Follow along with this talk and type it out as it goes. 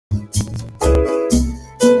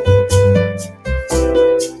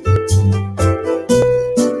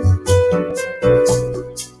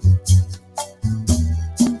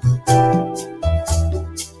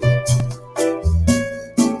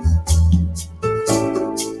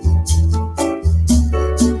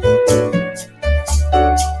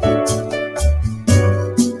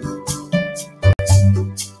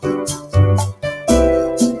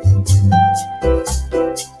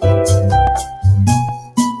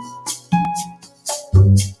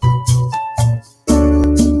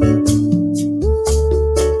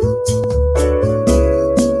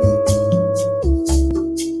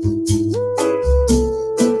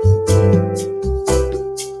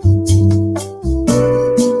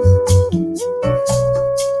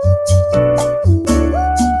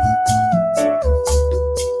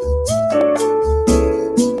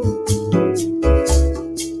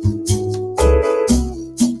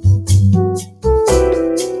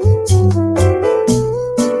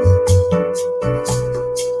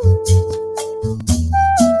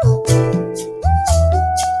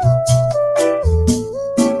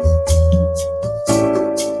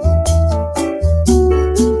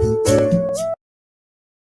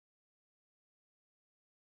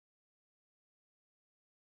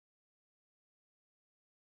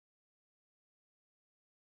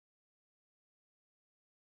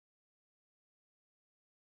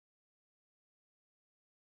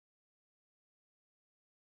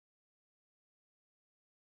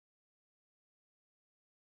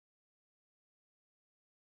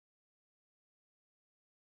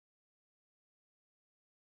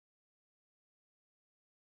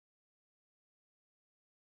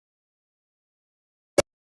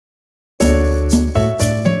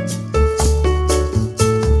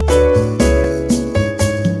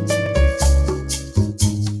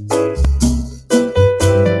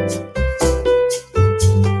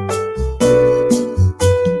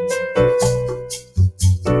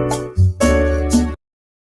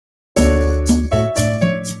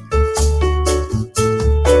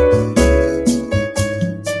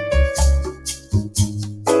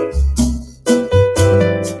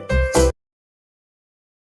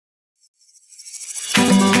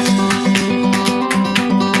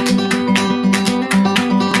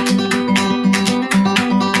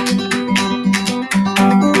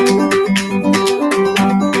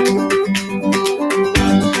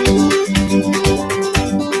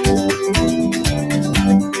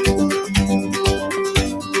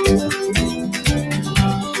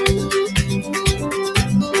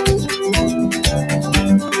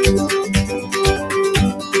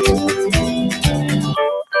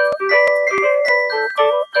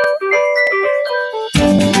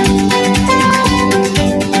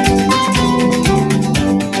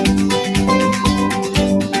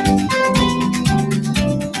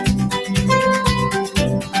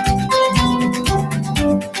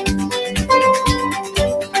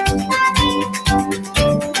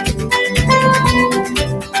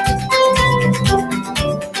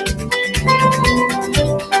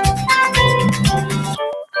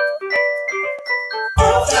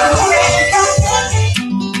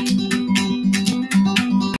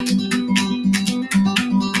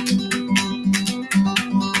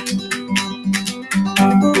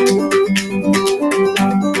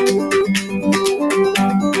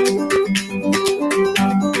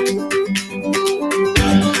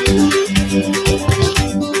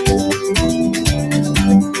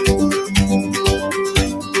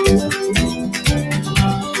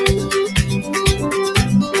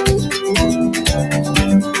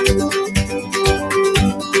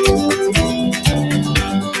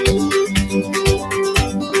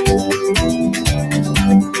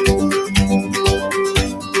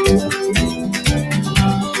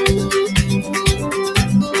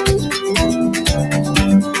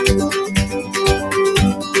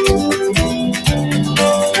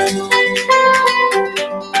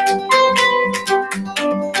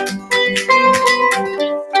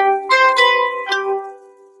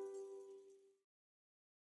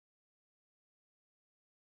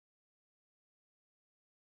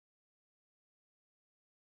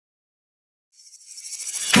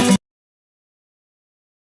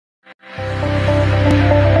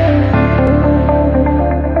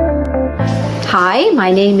Hi,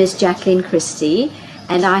 my name is Jacqueline Christie,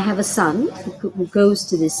 and I have a son who goes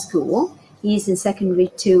to this school. He's in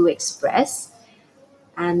Secondary 2 Express,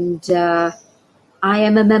 and I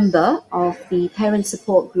am a member of the Parent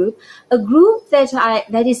Support Group, a group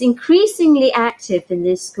that is increasingly active in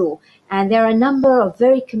this school. And there are a number of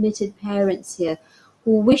very committed parents here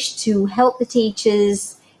who wish to help the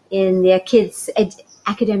teachers in their kids'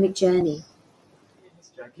 academic journey.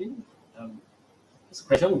 Ms. Jacqueline, this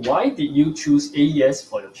question, why did you choose AES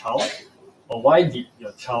for your child? Or why did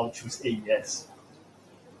your child choose AES?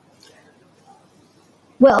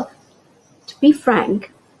 Well, to be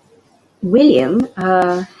frank, William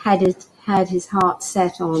had his heart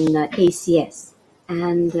set on ACS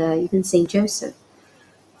and even St. Joseph,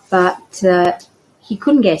 but he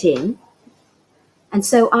couldn't get in, and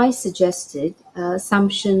so I suggested the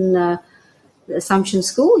Assumption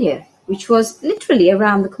School here, which was literally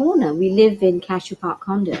around the corner. We live in Cashew Park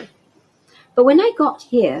Condo. But when I got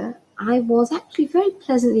here, I was actually very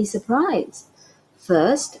pleasantly surprised.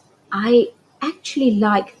 First, I actually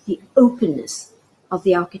like the openness of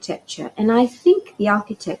the architecture, and I think the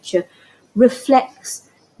architecture reflects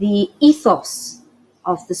the ethos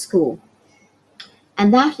of the school.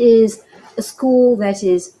 And that is a school that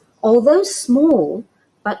is, although small,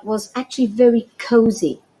 but was actually very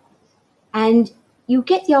cozy. And you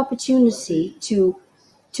get the opportunity to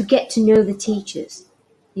get to know the teachers,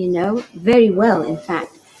 very well, in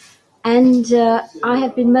fact. And I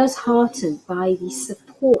have been most heartened by the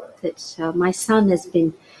support that my son has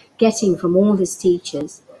been getting from all his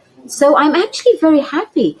teachers. So I'm actually very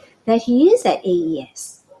happy that he is at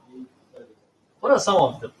AES. What are some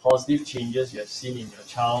of the positive changes you have seen in your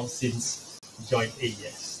child since he joined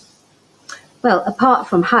AES? Well, apart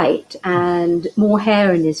from height and more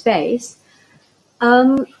hair in his face,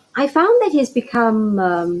 I found that he's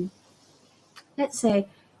become, let's say,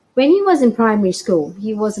 when he was in primary school,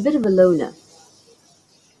 he was a bit of a loner.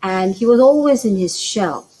 And he was always in his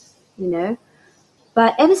shell,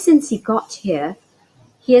 But ever since he got here,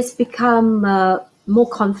 he has become more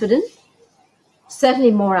confident,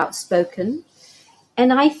 certainly more outspoken.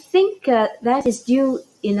 And I think that is due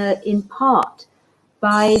in part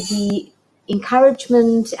by the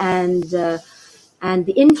encouragement and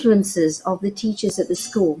the influences of the teachers at the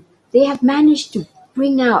school. They have managed to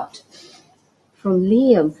bring out from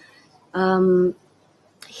Liam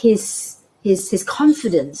his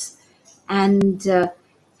confidence and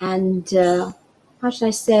how should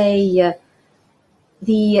I say,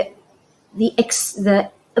 the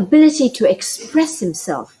ability to express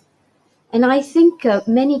himself. And I think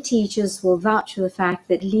many teachers will vouch for the fact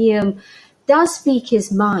that Liam does speak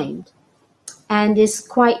his mind and is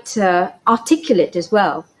quite articulate as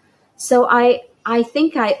well. So I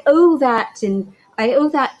think I owe that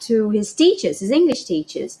to his teachers, his English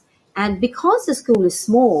teachers. And because the school is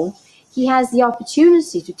small, he has the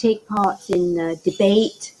opportunity to take part in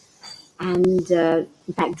debate and,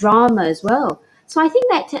 in fact, drama as well. So I think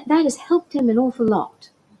that has helped him an awful lot.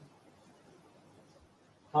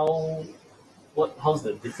 How's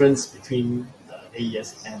the difference between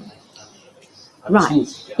AES and other Right.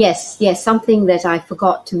 schools? Yeah. Yes, something that I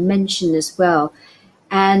forgot to mention as well.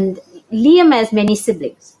 And Liam has many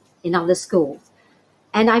siblings in other schools.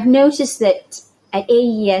 And I've noticed that at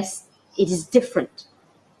AES, it is different.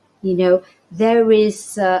 There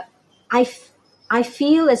is, I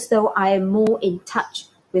feel as though I am more in touch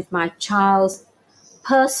with my child's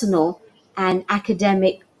personal and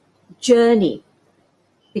academic journey,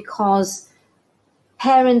 because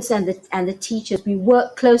parents and the teachers, we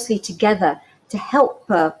work closely together to help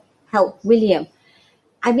William.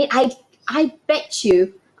 I mean, I bet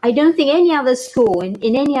you, I don't think any other school,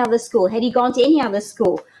 in any other school, had he gone to any other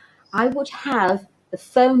school, I would have the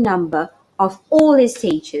phone number of all his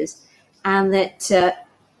teachers, and that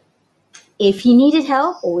if he needed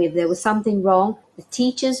help or if there was something wrong, the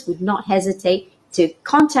teachers would not hesitate to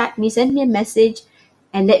contact me, send me a message,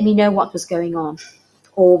 and let me know what was going on.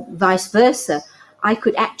 Or vice versa. I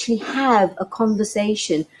could actually have a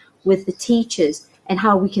conversation with the teachers and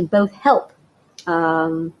how we can both help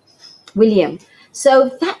William.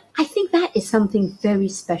 So I think that is something very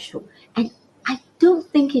special. And I don't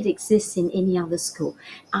think it exists in any other school.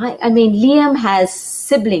 I mean, Liam has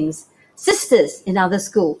sisters in other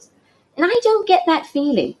schools. And I don't get that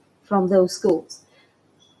feeling from those schools.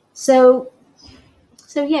 So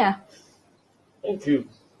yeah. Thank you.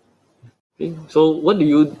 Okay. So what do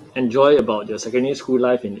you enjoy about your secondary school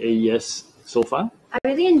life in AES so far? I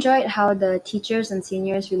really enjoyed how the teachers and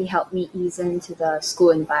seniors really helped me ease into the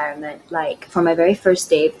school environment. Like for my very first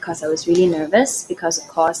day, because I was really nervous, because of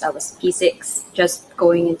course I was P6, just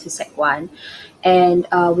going into Sec 1. And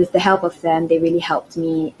with the help of them, they really helped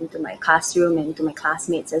me into my classroom and into my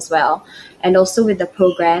classmates as well. And also with the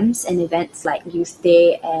programs and events like Youth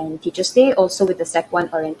Day and Teachers Day, also with the Sec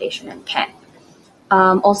 1 orientation and camp.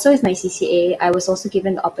 Also with my CCA, I was also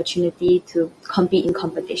given the opportunity to compete in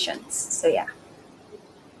competitions. So yeah.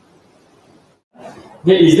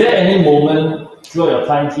 Okay, is there any moment throughout your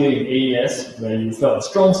time here in AES where you felt a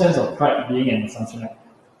strong sense of pride being an Assumptionite?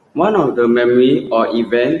 One of the memory or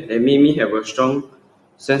event that made me have a strong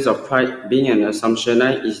sense of pride being an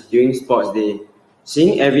Assumptionite is during sports day.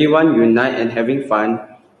 Seeing everyone unite and having fun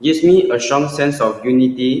gives me a strong sense of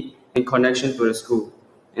unity and connection to the school.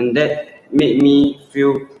 And that made me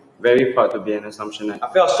feel very proud to be an Assumptionite.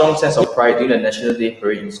 I felt a strong sense of pride during the National Day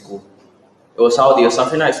parade in school. It was how the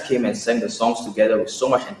Assumptionites came and sang the songs together with so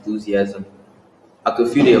much enthusiasm. I could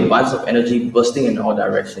feel the abundance of energy bursting in all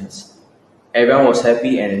directions. Everyone was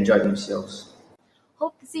happy and enjoyed themselves.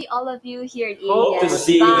 Hope to see all of you here at AES. Hope to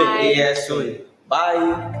see you at Bye. AES soon.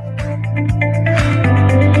 Bye.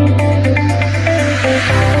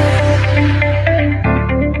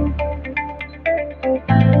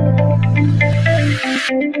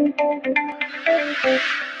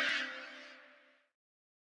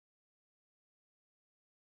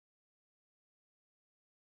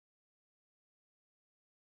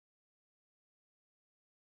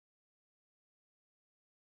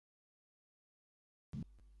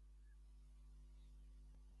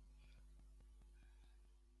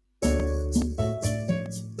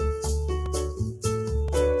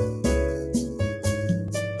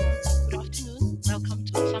 Good afternoon. Welcome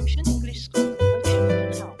to Assumption English School.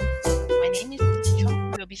 My name is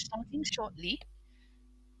Chong. We'll be starting shortly.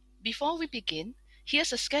 Before we begin,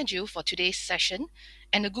 here's a schedule for today's session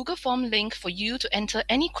and a Google Form link for you to enter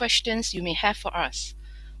any questions you may have for us.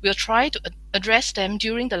 We'll try to address them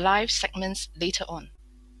during the live segments later on.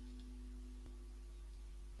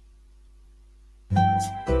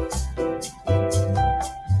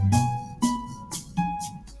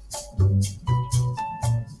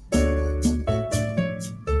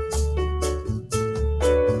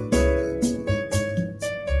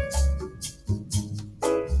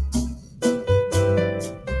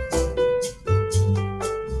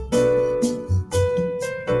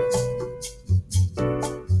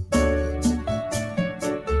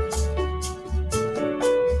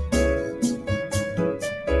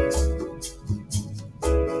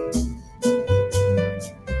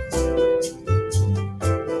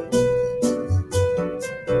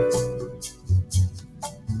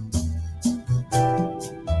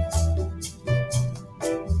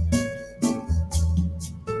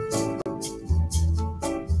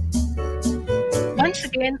 Once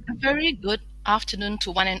again, a very good afternoon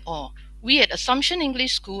to one and all. We at Assumption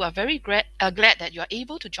English School are very glad that you are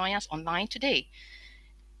able to join us online today.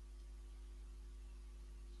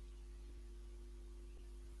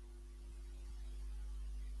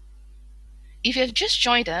 If you have just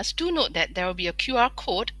joined us, do note that there will be a QR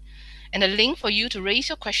code and a link for you to raise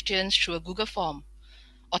your questions through a Google form.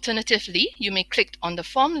 Alternatively, you may click on the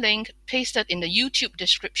form link pasted in the YouTube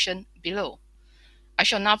description below. I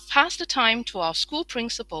shall now pass the time to our school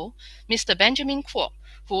principal, Mr. Benjamin Kwok,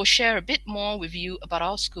 who will share a bit more with you about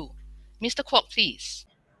our school. Mr. Kwok, please.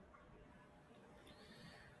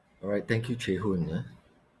 All right, thank you, Chee Hoon.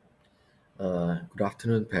 Good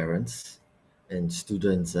afternoon, parents and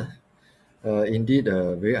students. Indeed,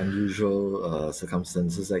 very unusual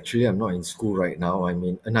circumstances. Actually, I'm not in school right now. I'm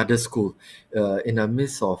in another school in the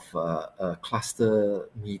midst of a cluster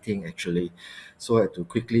meeting, actually. So I had to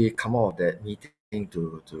quickly come out of that meeting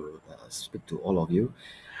to speak to all of you.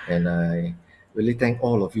 And I really thank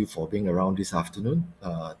all of you for being around this afternoon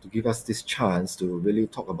to give us this chance to really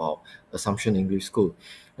talk about Assumption English School.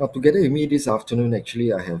 Now, together with me this afternoon,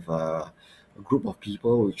 actually, I have a group of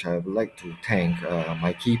people which I would like to thank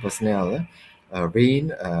my key personnel,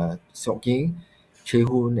 Rain, Seok Ying, Chee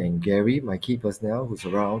Hoon, and Gary, my key personnel who's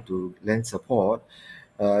around to lend support.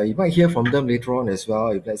 You might hear from them later on as well.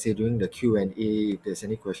 If let's say during the Q&A, if there's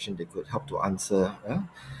any question they could help to answer,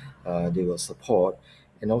 they will support.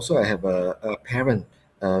 And also I have a parent,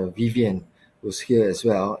 Vivian, who's here as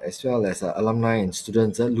well as alumni and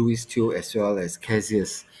students, Louis Teo, as well as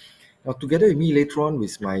Cassius. Now, together with me later on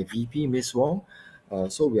with my VP, Miss Wong,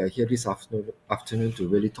 so we are here this afternoon to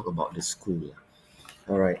really talk about the school.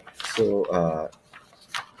 All right, so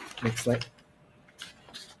next slide.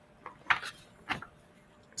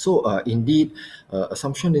 So indeed,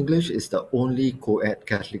 Assumption English is the only co-ed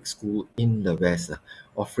Catholic school in the West,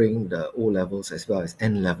 offering the O levels as well as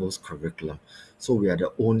N levels curriculum. So we are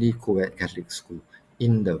the only co-ed Catholic school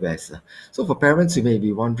in the West. So for parents, you may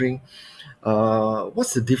be wondering,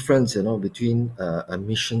 what's the difference, between a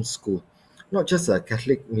mission school, not just a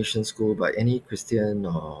Catholic mission school, but any Christian uh,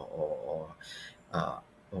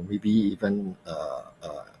 or maybe even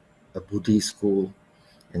a Buddhist school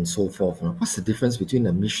and so forth. What's the difference between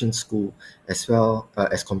a mission school as well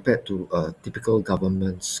as compared to a typical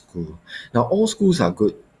government school? Now, all schools are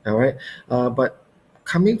good, all right, but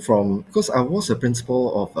coming from, because I was a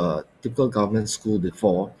principal of a typical government school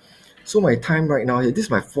before, so my time right now here, this is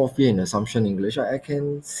my fourth year in Assumption English, I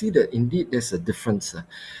can see that indeed there's a difference.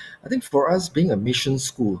 I think for us being a mission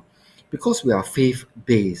school, because we are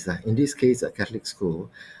faith-based, in this case a Catholic school,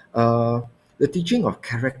 uh, the teaching of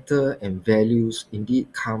character and values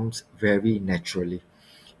indeed comes very naturally.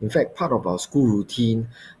 In fact, part of our school routine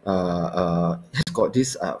has got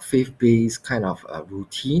this faith-based kind of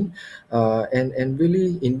routine, and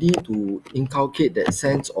really indeed to inculcate that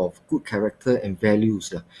sense of good character and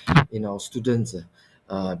values in our students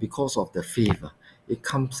because of the faith. It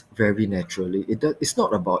comes very naturally. It's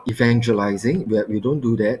not about evangelizing. We don't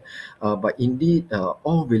do that, but indeed,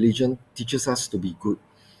 all religion teaches us to be good,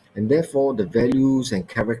 and therefore the values and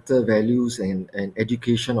character values and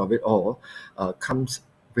education of it all comes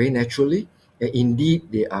very naturally, and indeed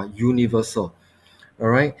they are universal. All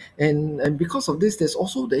right, and because of this, there's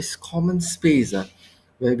also this common space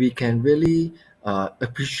where we can really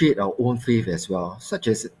appreciate our own faith as well, such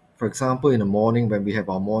as, for example, in the morning when we have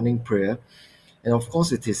our morning prayer, and of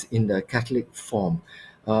course it is in the Catholic form.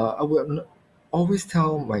 I would always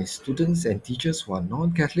tell my students and teachers who are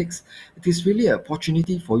non-Catholics, it is really an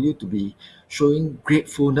opportunity for you to be showing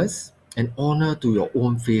gratefulness and honor to your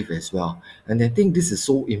own faith as well. And I think this is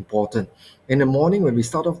so important. In the morning, when we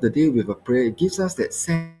start off the day with a prayer, it gives us that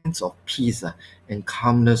sense of peace and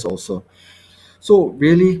calmness also. So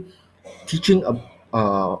really, teaching of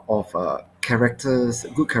characters,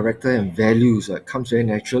 good character and values comes very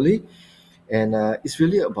naturally, and it's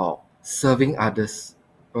really about serving others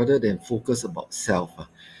rather than focus about self.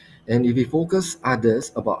 And if we focus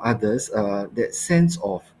others about others, that sense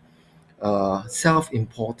of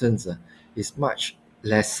self-importance is much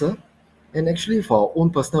lesser, and actually for our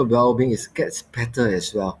own personal well-being it gets better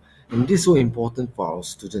as well, and this is so important for our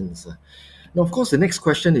students. Now, of course, the next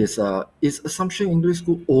question is Assumption English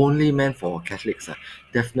School only meant for Catholics?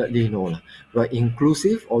 Definitely no. We are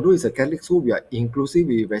inclusive. Although it's a Catholic school, we are inclusive.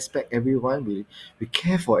 We respect everyone. We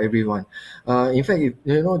care for everyone. In fact,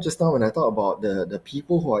 just now when I talk about the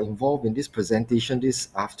people who are involved in this presentation this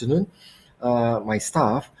afternoon, my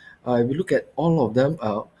staff, if you look at all of them,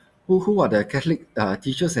 who are the Catholic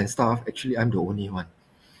teachers and staff, actually, I'm the only one.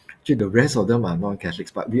 Actually, the rest of them are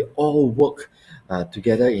non-Catholics, but we all work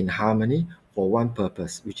together in harmony for one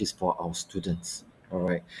purpose, which is for our students. All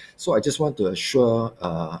right. So I just want to assure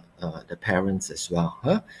the parents as well.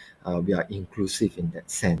 We are inclusive in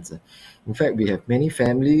that sense. In fact, we have many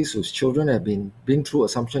families whose children have been through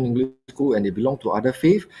Assumption English School and they belong to other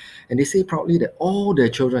faith, and they say proudly that all their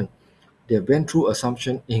children, they went through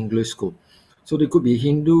Assumption English School. So they could be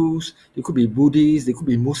Hindus, they could be Buddhists, they could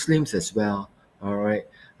be Muslims as well. All right.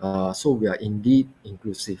 So we are indeed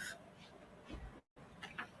inclusive.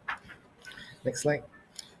 Next slide.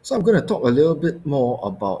 So I'm going to talk a little bit more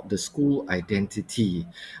about the school identity.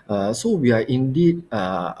 So we are indeed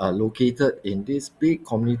located in this big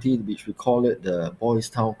community, which we call it the Boys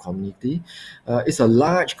Town community. It's a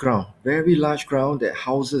large ground, very large ground that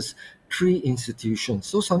houses 3 institutions.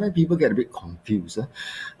 So sometimes people get a bit confused.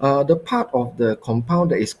 The part of the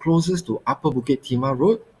compound that is closest to Upper Bukit Timah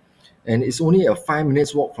Road, and it's only a 5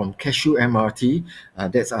 minutes walk from Cashew MRT.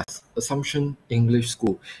 That's us, Assumption English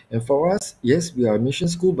School. And for us, yes, we are a mission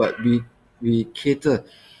school, but we cater,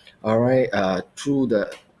 all right, through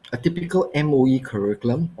a typical MOE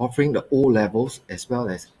curriculum, offering the O levels as well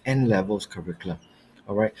as N levels curriculum.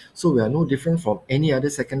 All right, so we are no different from any other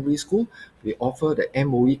secondary school. We offer the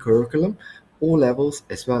MOE curriculum, O levels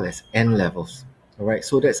as well as N levels. All right,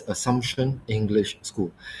 so that's Assumption English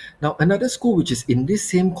School. Now, another school which is in this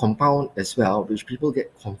same compound as well, which people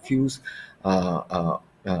get confused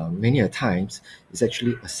many a times, is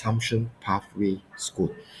actually Assumption Pathway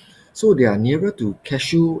School. So they are nearer to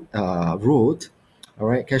Cashew Road, all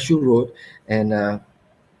right, Cashew Road, and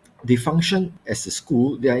they function as a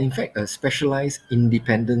school. They are in fact a specialized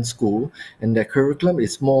independent school, and their curriculum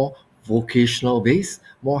is more vocational based,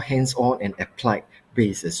 more hands-on and applied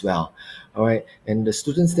based as well. All right, and the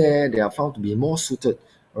students there, they are found to be more suited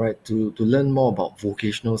all right, to learn more about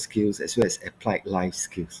vocational skills as well as applied life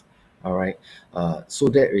skills. All right. So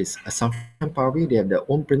there is Assumption Pathway. They have their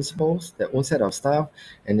own principals, their own set of staff,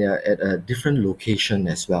 and they are at a different location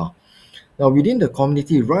as well. Now, within the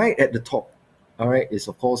community, right at the top, all right, is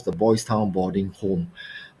of course the Boys Town boarding home.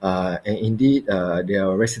 And indeed, they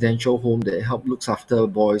are a residential home that help looks after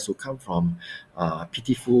boys who come from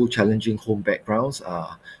pitiful, challenging home backgrounds,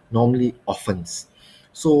 normally orphans.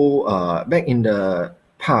 So back in the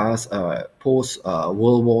past, post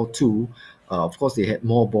World War II, of course, they had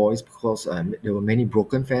more boys because there were many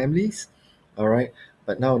broken families. All right,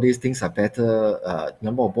 but nowadays things are better.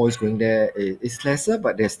 Number of boys going there is lesser,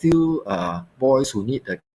 but there's still boys who need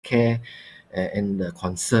the care and the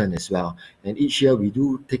concern as well. And each year we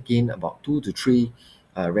do take in about 2 to 3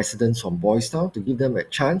 residents from Boys Town to give them a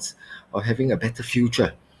chance of having a better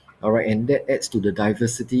future. All right, and that adds to the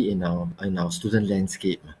diversity in our student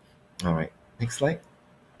landscape. All right, next slide.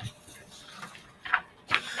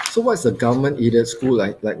 So what's a government aided school?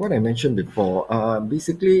 Like what I mentioned before,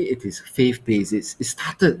 basically it is faith based. It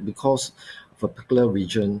started because of a particular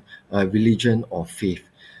religion or faith.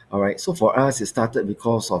 All right. So for us, it started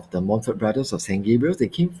because of the Montfort brothers of St. Gabriel. They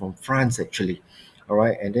came from France actually. All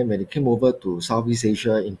right. And then when they came over to Southeast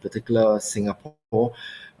Asia, in particular Singapore,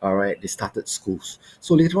 all right, they started schools.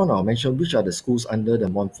 So later on, I'll mention which are the schools under the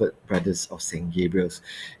Montfort brothers of St. Gabriel's.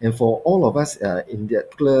 And for all of us in that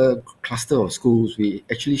particular cluster of schools, we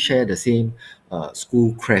actually share the same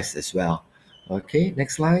school crest as well. Okay,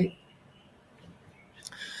 next slide.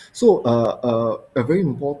 So, a very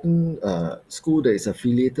important school that is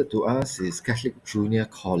affiliated to us is Catholic Junior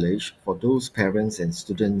College for those parents and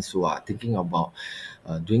students who are thinking about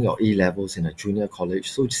doing your A levels in a junior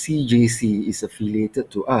college. So, CJC is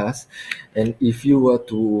affiliated to us, and if you were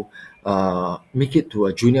to make it to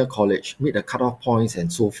a junior college, meet the cutoff points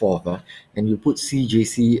and so forth, and you put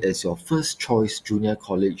CJC as your first choice junior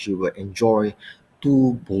college, you will enjoy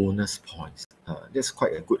 2 bonus points. That's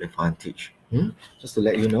quite a good advantage. Just to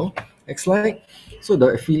let you know. Next slide. So the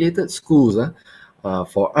affiliated schools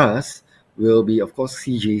for us will be, of course,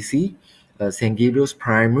 CJC, St. Gabriel's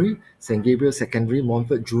Primary, St. Gabriel's Secondary,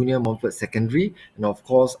 Montfort Junior, Montfort Secondary, and of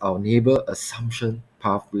course our neighbor Assumption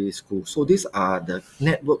Pathway School. So these are the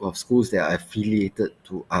network of schools that are affiliated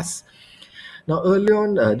to us. Now, earlier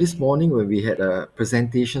on this morning, when we had a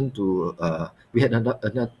presentation we had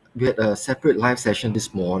a separate live session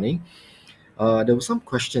this morning. There were some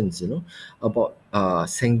questions, about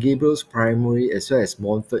St. Gabriel's Primary as well as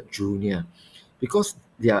Montfort Junior. Because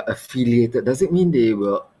they are affiliated, does it mean they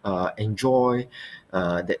will enjoy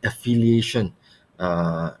the affiliation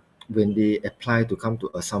when they apply to come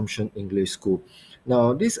to Assumption English School?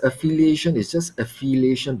 Now, this affiliation is just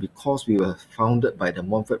affiliation because we were founded by the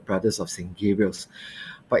Montfort brothers of St. Gabriel's.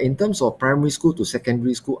 But in terms of primary school to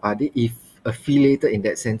secondary school, are they affiliated in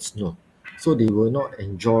that sense? No. So they will not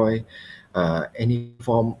enjoy any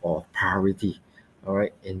form of priority, all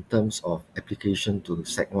right, in terms of application to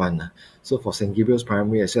Sec 1. So for St. Gabriel's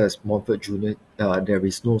Primary as well as Montfort Junior, there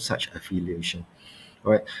is no such affiliation.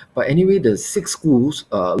 All right, but anyway, the 6 schools,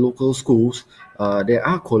 local schools, there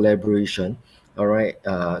are collaboration. All right,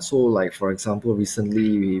 so like for example,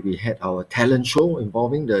 recently we had our talent show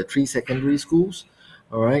involving the 3 secondary schools.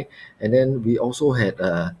 All right, and then we also had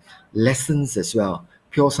lessons as well,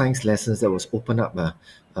 pure science lessons that was opened up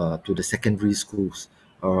to the secondary schools.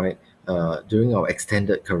 All right, during our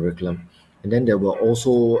extended curriculum, and then there were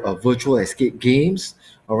also virtual escape games.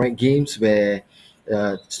 All right, games where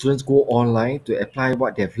students go online to apply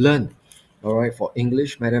what they've learned, all right, for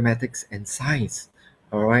English, mathematics, and science,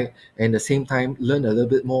 all right, and at the same time learn a little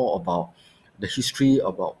bit more about the history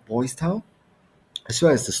about Boys Town, as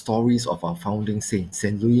well as the stories of our founding saint,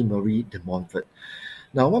 Saint Louis Marie de Montfort.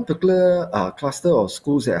 Now, one particular cluster of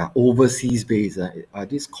schools that are overseas based are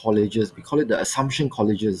these colleges. We call it the Assumption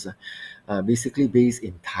Colleges, basically based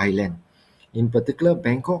in Thailand. In particular,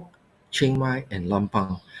 Bangkok, Chiang Mai, and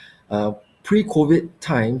Lampang. Pre-COVID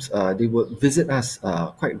times, they would visit us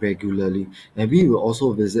quite regularly, and we will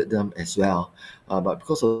also visit them as well. But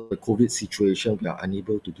because of the COVID situation, we are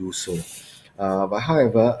unable to do so. But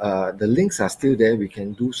however, the links are still there. We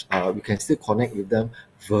can still connect with them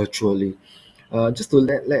virtually. Just to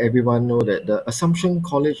let everyone know that the Assumption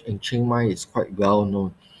College in Chiang Mai is quite well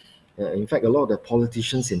known. In fact, a lot of the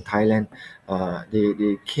politicians in Thailand,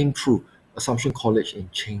 they came through Assumption College in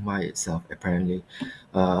Chiang Mai itself, apparently.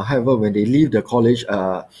 However, when they leave the college,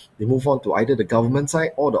 they move on to either the government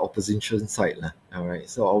side or the opposition side. All right.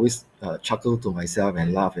 So I always chuckle to myself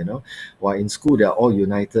and laugh, While in school, they're all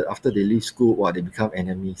united. After they leave school, they become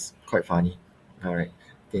enemies. Quite funny. All right.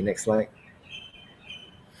 Okay, next slide.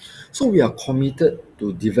 So we are committed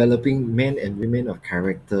to developing men and women of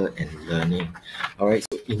character and learning. All right.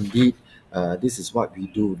 So indeed, this is what we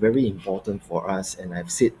do. Very important for us. And I've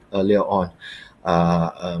said earlier on,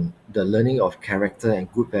 the learning of character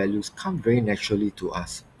and good values come very naturally to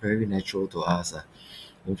us. Very natural to us.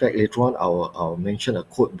 In fact, later on, I'll mention a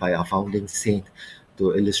quote by our founding saint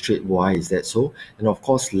to illustrate why is that so. And of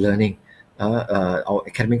course, learning. Our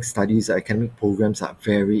academic studies, our academic programs are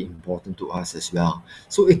very important to us as well.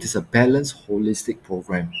 So it is a balanced, holistic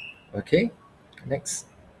program. Okay, next.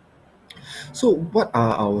 So what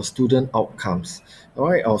are our student outcomes? All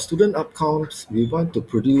right, our student outcomes, we want to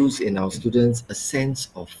produce in our students a sense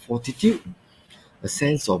of fortitude, a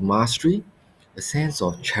sense of mastery, a sense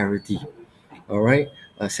of charity. All right,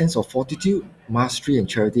 a sense of fortitude, mastery, and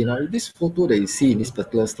charity. Now, this photo that you see in this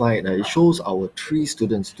particular slide, it shows our three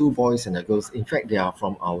students, two boys and a girl. In fact, they are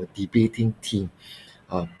from our debating team,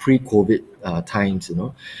 pre-COVID times,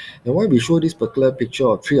 And why we show this particular picture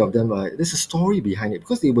of three of them, there's a story behind it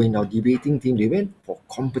because they were in our debating team. They went for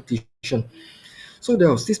competition. So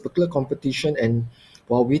there was this particular competition, and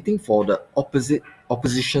while waiting for the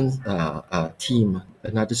opposition team,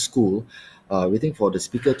 another school, waiting for the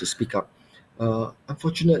speaker to speak up,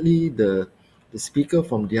 unfortunately, the speaker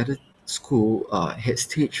from the other school had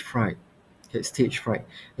stage fright,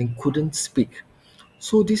 and couldn't speak.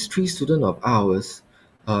 So these three students of ours,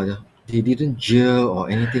 they didn't jeer or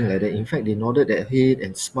anything like that. In fact, they nodded their head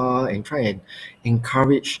and smiled and tried and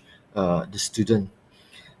encourage the student.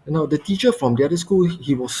 Now, the teacher from the other school,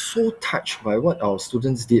 he was so touched by what our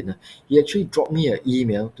students did. He actually dropped me an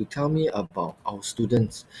email to tell me about our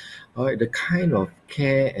students, the kind of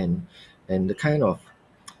care and the kind of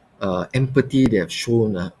empathy they have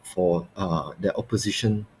shown for the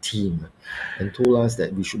opposition team, and told us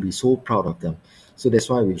that we should be so proud of them. So that's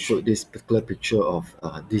why we showed this particular picture of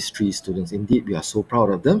these three students. Indeed, we are so proud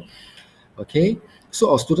of them. Okay,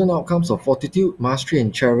 so our student outcomes of fortitude, mastery,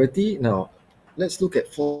 and charity. Now, let's look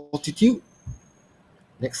at fortitude.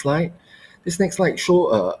 Next slide. This next slide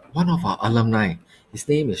show one of our alumni. His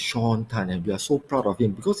name is Sean Tan, and we are so proud of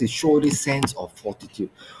him because he showed this sense of fortitude.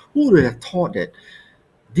 Who would have thought that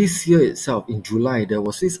this year itself, in July, there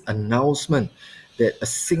was this announcement that a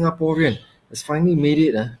Singaporean has finally made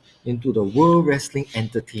it into the World Wrestling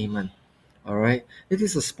Entertainment. All right, it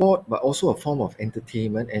is a sport, but also a form of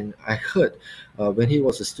entertainment. And I heard when he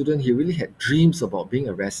was a student, he really had dreams about being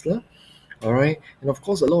a wrestler. All right, and of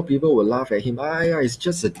course, a lot of people will laugh at him. Yeah, it's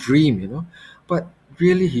just a dream. But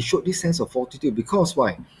really, he showed this sense of fortitude because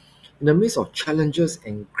why? In the midst of challenges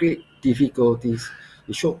and great difficulties,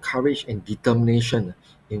 he showed courage and determination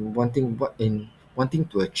in wanting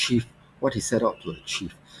to achieve what he set out to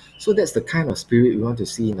achieve. So that's the kind of spirit we want to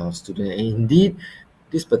see in our students. And indeed,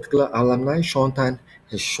 this particular alumni, Sean Tan,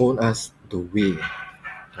 has shown us the way.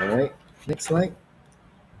 All right, next slide.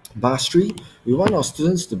 Mastery. We want our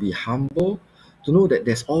students to be humble, to know that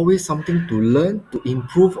there's always something to learn, to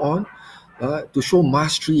improve on, to show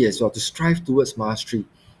mastery as well, to strive towards mastery.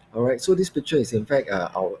 All right, so this picture is in fact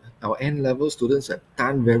our N-level students have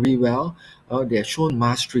done very well. They have shown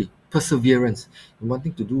mastery, perseverance, in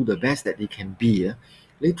wanting to do the best that they can be.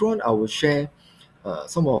 Later on, I will share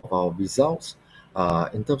some of our results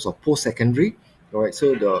in terms of post-secondary. All right,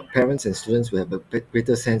 so the parents and students will have a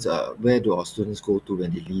greater sense where do our students go to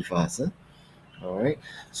when they leave us. All right,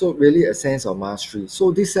 so really a sense of mastery.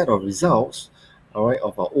 So this set of results, all right,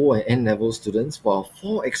 of our O and N level students, for our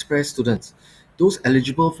 4 express students, those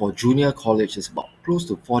eligible for junior college is about close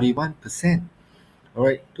to 41%. All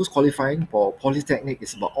right, those qualifying for polytechnic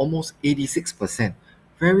is about almost 86%.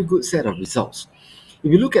 Very good set of results.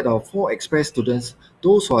 If you look at our 4 express students,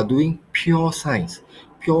 those who are doing pure science,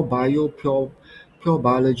 pure bio, pure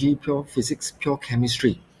biology, pure physics, pure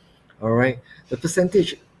chemistry, all right, the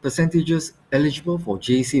percentages eligible for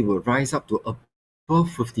JC will rise up to above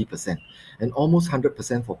 50% and almost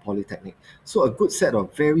 100% for polytechnic. So a good set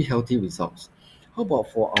of very healthy results. How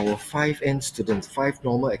about for our 5N students, 5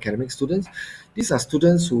 normal academic students? These are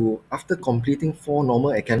students who, after completing 4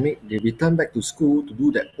 normal academic, they return back to school to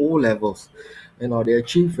do their O levels. And they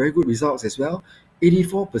achieve very good results as well.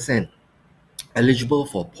 84% eligible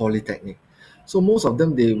for polytechnic. So most of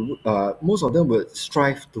them will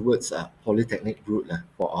strive towards a polytechnic route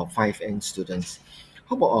for our 5N students.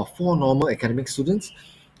 How about our 4 normal academic students?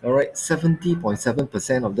 All right,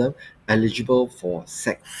 70.7% of them eligible for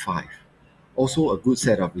Sec 5. Also a good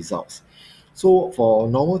set of results. So for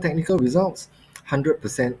normal technical results,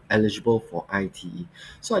 100% eligible for ITE.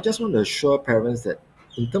 So I just want to assure parents that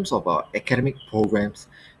in terms of our academic programs,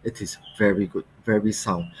 it is very good, very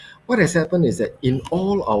sound. What has happened is that in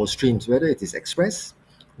all our streams, whether it is express,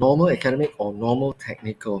 normal academic, or normal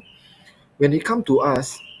technical, When they come to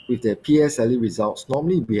us with their PSLE results,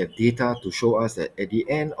 normally we have data to show us that at the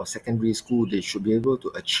end of secondary school, they should be able to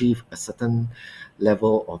achieve a certain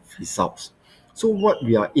level of results. So what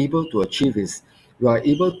we are able to achieve is we are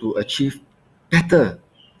able to achieve better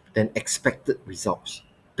than expected results.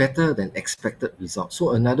 Better than expected results.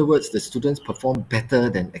 So in other words, the students perform better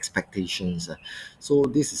than expectations. So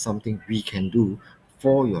this is something we can do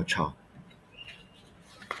for your child.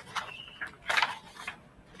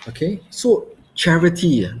 Okay, so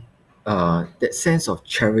charity, that sense of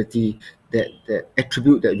charity, that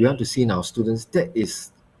attribute that we want to see in our students, that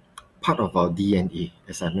is part of our DNA,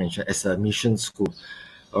 as I mentioned, as a mission school.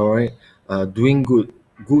 All right, doing good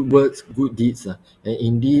words, good deeds. And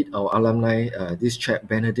indeed, our alumni, this chap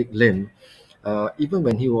Benedict Lim, even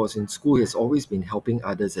when he was in school, he has always been helping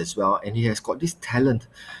others as well, and he has got this talent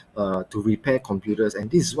to repair computers, and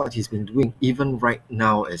this is what he's been doing even right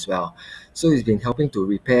now as well. So he's been helping to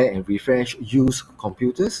repair and refresh used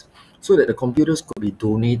computers so that the computers could be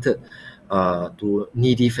donated to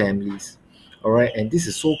needy families. All right, and this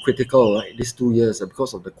is so critical, right? These 2 years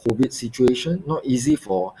because of the COVID situation, not easy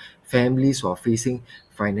for families who are facing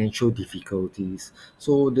financial difficulties.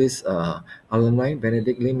 So this alumni,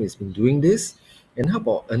 Benedict Lim, has been doing this. And how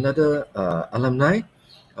about another alumni?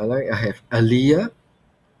 I have Aliyah,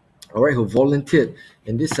 all right, who volunteered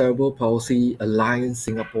in this Cerebral Palsy Alliance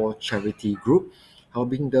Singapore charity group,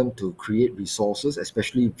 helping them to create resources,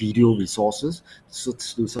 especially video resources,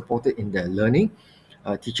 to support it in their learning,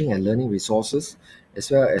 teaching and learning resources,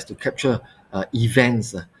 as well as to capture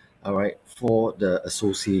events, all right, for the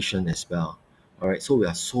association as well. All right, so we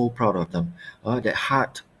are so proud of them. That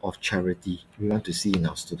heart of charity we want to see in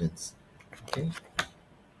our students. Okay.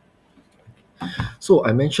 So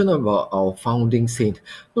I mentioned about our founding saint.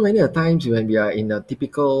 So many a times when we are in a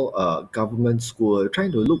typical government school,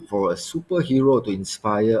 trying to look for a superhero to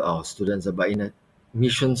inspire our students, but in a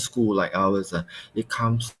mission school like ours, it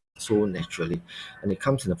comes so naturally, and it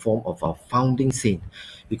comes in the form of our founding saint.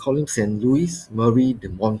 We call him Saint Louis Marie de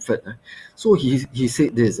Montfort. So he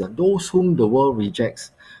said this: "Those whom the world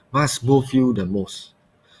rejects must move you the most."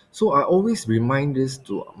 So I always remind this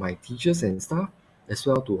to my teachers and staff as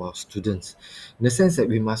well to our students, in the sense that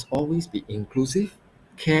we must always be inclusive,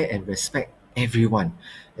 care and respect everyone,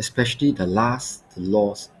 especially the last, the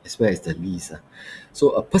lost, as well as the least.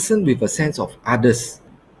 So a person with a sense of others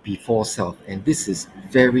before self, and this is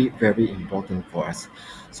very, very important for us.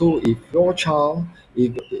 So if your child,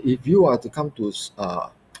 if you are to come to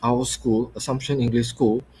our school, Assumption English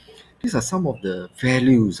School, these are some of the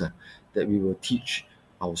values that we will teach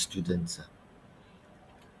our students.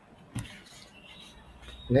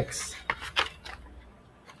 Next.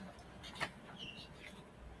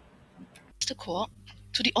 Mr. Kwok,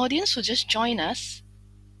 to the audience who just joined us,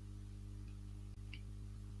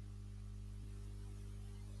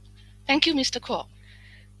 thank you, Mr. Kwok.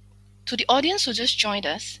 To the audience who just joined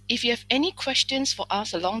us, if you have any questions for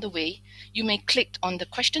us along the way, you may click on the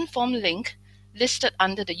question form link listed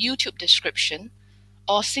under the YouTube description,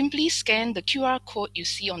 or simply scan the QR code you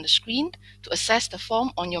see on the screen to access the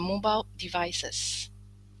form on your mobile devices.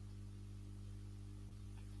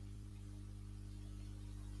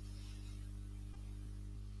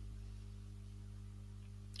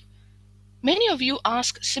 Many of you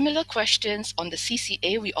ask similar questions on the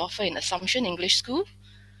CCA we offer in Assumption English School.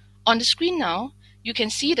 On the screen now, you can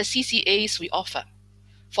see the CCAs we offer.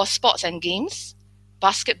 For sports and games,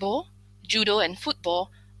 basketball, judo and football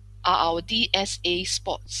are our DSA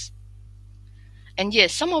sports. And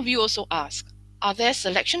yes, some of you also ask, are there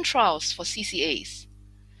selection trials for CCAs?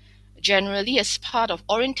 Generally, as part of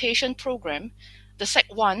orientation program, the Sec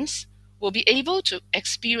 1s will be able to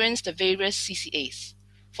experience the various CCAs.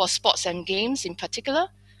 For sports and games in particular,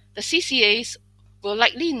 the CCAs will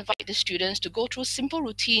likely invite the students to go through simple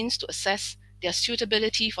routines to assess their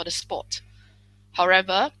suitability for the sport.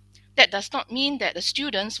 However, that does not mean that the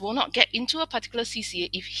students will not get into a particular CCA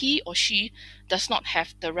if he or she does not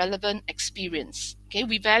have the relevant experience. Okay,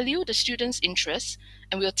 we value the students' interests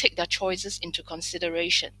and we'll take their choices into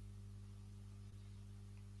consideration.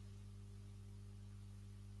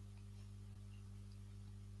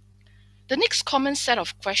 The next common set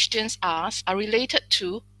of questions asked are related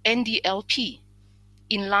to NDLP.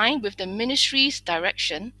 In line with the ministry's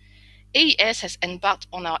direction, AES has embarked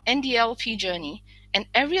on our NDLP journey, and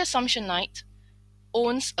every Assumptionite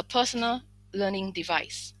owns a personal learning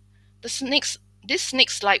device. This next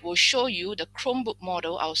slide will show you the Chromebook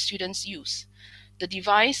model our students use. The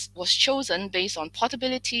device was chosen based on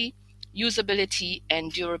portability, usability,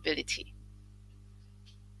 and durability.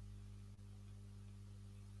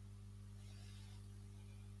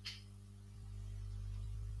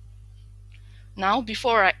 Now,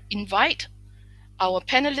 before I invite our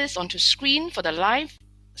panelists onto screen for the live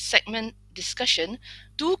segment discussion,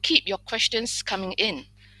 do keep your questions coming in.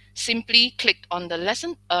 Simply click on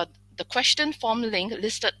the question form link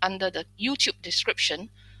listed under the YouTube description,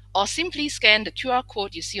 or simply scan the QR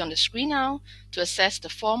code you see on the screen now to access the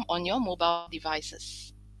form on your mobile devices.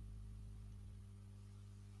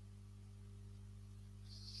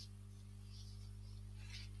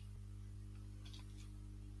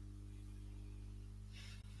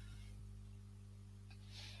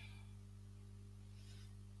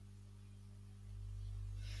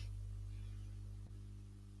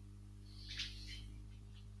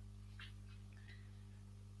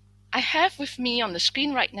 I have with me on the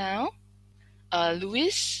screen right now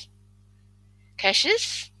Louis,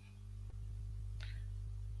 Cassius.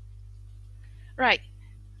 Right.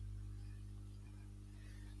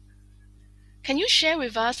 Can you share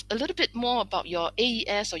with us a little bit more about your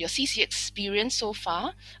AES or your CC experience so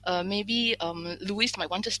far? Maybe Louis might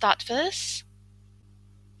want to start first.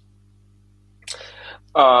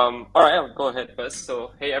 All right, I'll go ahead first.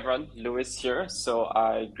 So, hey everyone, Louis here. So,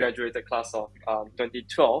 I graduated class of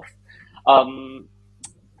 2012.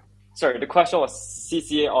 Sorry, the question was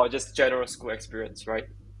CCA or just general school experience, right?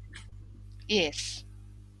 Yes.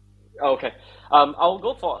 Okay. I'll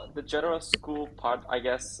go for the general school part, I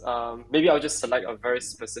guess. Maybe I'll just select a very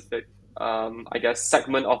specific, I guess,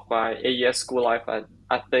 segment of my AES school life, and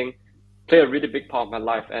I think play a really big part of my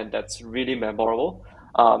life, and that's really memorable.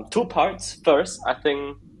 Two parts. First, I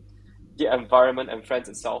think the environment and friends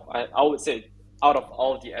itself. I would say out of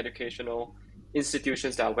all the educational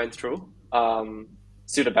institutions that I went through,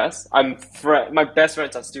 still the best. My best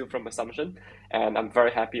friends are still from Assumption, and I'm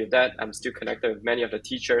very happy with that. I'm still connected with many of the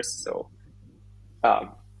teachers, so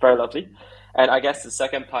very lovely. And I guess the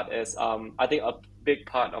second part is I think a big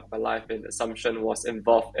part of my life in Assumption was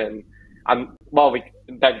involved in what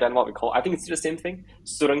we call, I think it's still the same thing,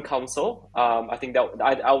 student council. I think that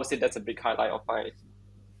I would say that's a big highlight of my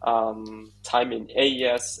time in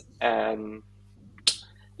AES, and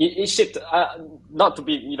it shaped, not to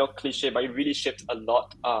be cliche, but it really shaped a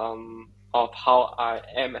lot of how I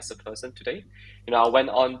am as a person today. I went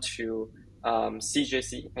on to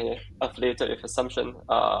CJC, affiliated with Assumption,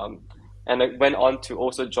 and I went on to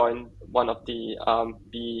also join one of the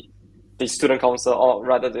student council, or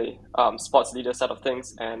rather the sports leader side of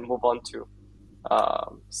things, and move on to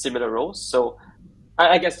similar roles. So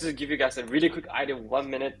I guess to give you guys a really quick idea, 1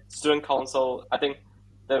 minute student council, I think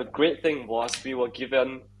the great thing was we were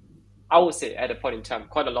given, I would say at a point in time,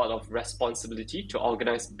 quite a lot of responsibility to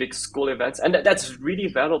organize big school events. And that's really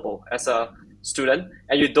valuable as a student.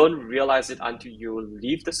 And you don't realize it until you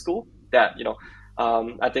leave the school that,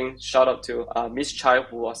 I think shout out to Miss Chai,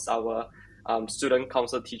 who was our student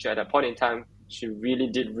council teacher at that point in time. She really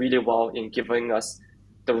did really well in giving us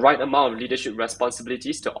the right amount of leadership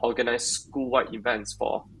responsibilities to organize school-wide events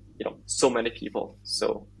for so many people.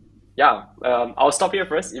 So yeah, I'll stop here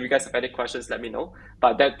first. If you guys have any questions, let me know.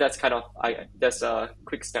 But that's kind of that's a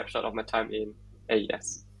quick snapshot of my time in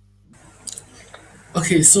AES.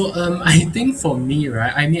 Okay, so I think for me,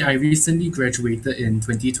 right, I mean, I recently graduated in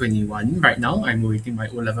 2021. Right now, I'm awaiting my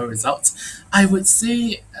O-level results. I would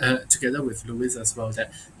say, together with Louis as well,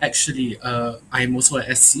 that actually I'm also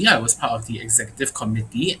at SC. I was part of the executive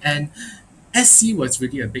committee, and SC was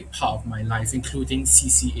really a big part of my life, including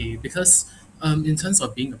CCA, because in terms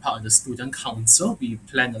of being a part of the student council, we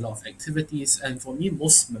planned a lot of activities, and for me,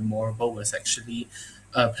 most memorable was actually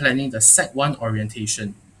planning the Sec 1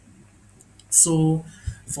 orientation. So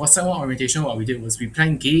for Sec 1 orientation, what we did was we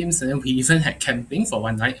planned games, and then we even had camping for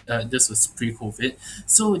one night. This was pre-COVID.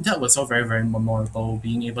 So that was all very, very memorable,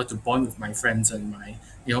 being able to bond with my friends and my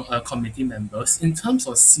committee members. In terms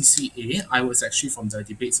of CCA, I was actually from the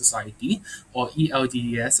Debate Society, or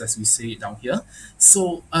ELDDS as we say it down here.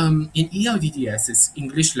 So in ELDDS, it's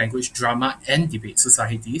English Language Drama and Debate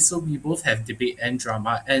Society. So we both have debate and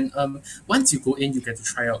drama. And once you go in, you get to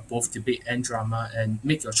try out both debate and drama and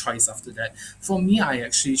make your choice after that. For me, I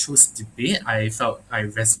actually chose debate. I felt I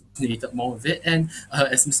resonated more with it. And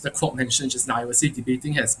as Mr. Kwok mentioned just now, I would say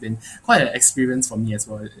debating has been quite an experience for me as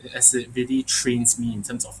well, as it really trains me in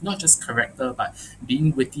terms of not just character, but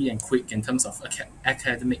being witty and quick in terms of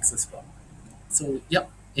academics as well. So,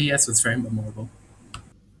 yep, AS was very memorable.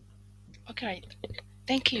 Okay,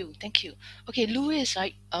 thank you. Okay, Louis,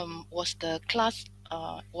 was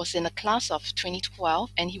in the class of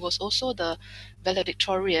 2012, and he was also the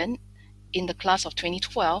valedictorian in the class of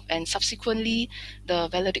 2012, and subsequently the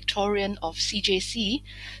valedictorian of CJC.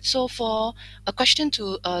 So for a question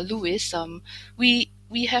to Louis,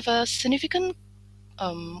 we have a significant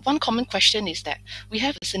one common question is that we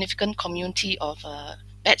have a significant community of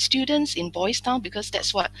bad students in Boys Town, because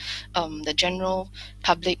that's what the general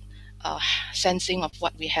public sensing of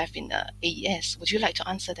what we have in AES. Would you like to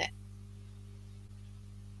answer that?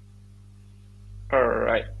 All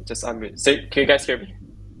right, just unmute. So, can you guys hear me?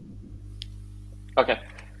 Okay.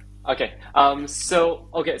 Okay. So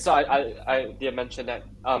I did mention that.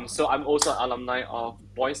 So I'm also an alumni of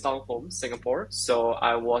Boys Town Home, Singapore. So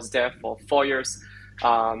I was there for 4 years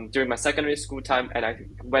during my secondary school time, and I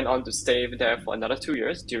went on to stay there for another 2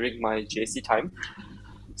 years during my JC time.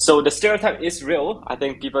 So the stereotype is real. I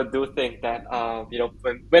think people do think that,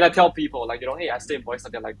 when I tell people, like, hey, I stay in Boys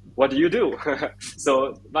Town, they're like, what do you do?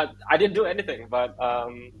 So, but I didn't do anything, but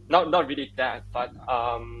not really that. But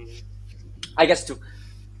I guess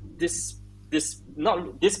this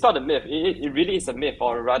part of the myth, it really is a myth,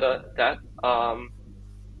 or rather that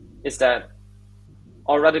is that,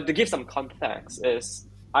 or rather to give some context, is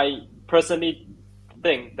I personally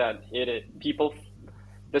think that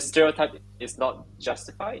the stereotype is not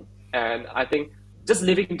justified. And I think just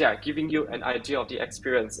living there, giving you an idea of the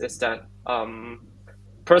experience, is that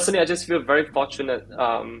personally I just feel very fortunate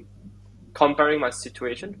comparing my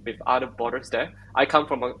situation with other boarders there. I come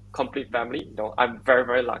from a complete family, I'm very,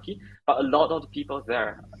 very lucky. But a lot of the people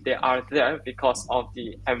there, they are there because of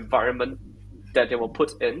the environment that they were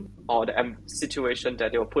put in, or the situation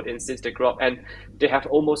that they were put in since they grew up, and they have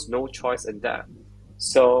almost no choice in that.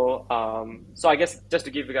 So I guess just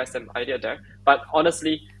to give you guys some idea there. But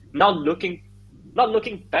honestly, not looking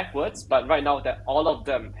backwards, but right now that all of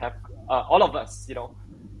them have, all of us,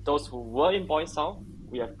 those who were in Boys Town,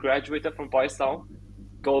 we have graduated from Boys Town,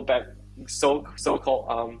 go back,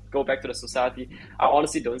 so-called go back to the society. I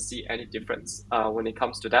honestly don't see any difference when it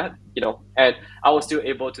comes to that, and I was still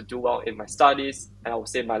able to do well in my studies, and I would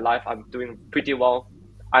say in my life I'm doing pretty well.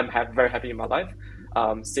 I'm very happy in my life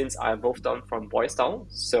since I moved on from Boys Town.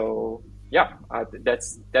 So yeah,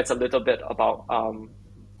 that's a little bit about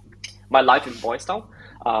my life in Boys Town,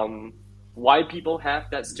 why people have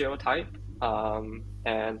that stereotype,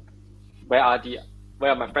 and where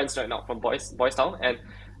are my friends right now from Boys Town. And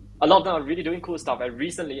a lot of them are really doing cool stuff. And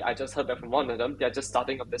recently, I just heard back from one of them. They're just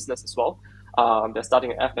starting a business as well. They're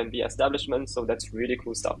starting an F&B establishment. So that's really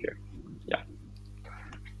cool stuff here. Yeah.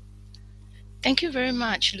 Thank you very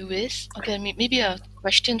much, Louis. Okay, maybe a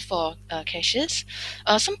question for Cassius.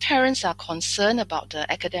 Some parents are concerned about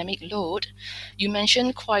the academic load. You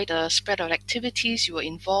mentioned quite a spread of activities you were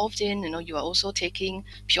involved in. You are also taking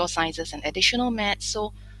pure sciences and additional maths.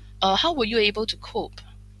 So how were you able to cope?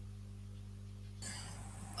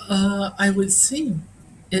 I would say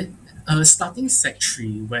it starting Sec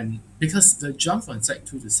 3, because the jump from Sec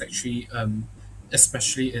 2 to Sec 3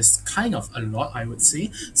 especially is kind of a lot, I would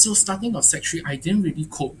say. So starting off Sec 3, I didn't really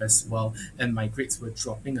cope as well, and my grades were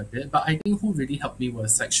dropping a bit. But I think who really helped me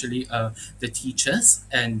was actually the teachers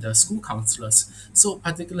and the school counselors. So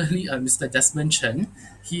particularly Mr. Desmond Chen,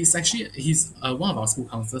 he's one of our school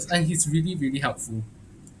counselors, and he's really, really helpful.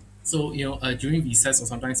 So, during recess or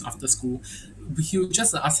sometimes after school, he'll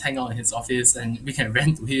just let us hang out in his office and we can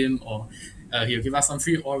rant to him, or he'll give us some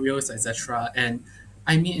free Oreos, etc. And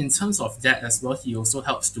I mean, in terms of that as well, he also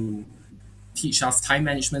helps to teach us time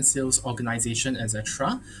management, sales, organization,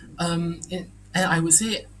 etc. And I would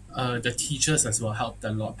say the teachers as well helped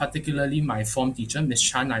a lot, particularly my form teacher, Miss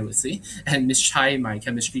Chan, I would say, and Miss Chai, my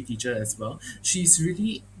chemistry teacher as well.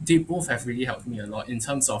 They both have really helped me a lot in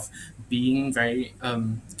terms of being very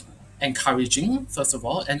encouraging, first of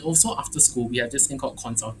all, and also after school we have this thing called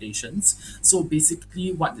consultations. So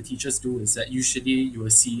basically what the teachers do is that usually you will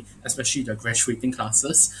see, especially the graduating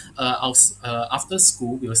classes, after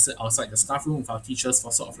school we will sit outside the staff room with our teachers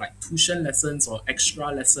for sort of like tuition lessons or extra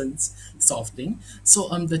lessons sort of thing. So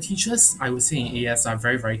the teachers, I would say, in AS are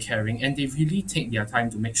very, very caring, and they really take their time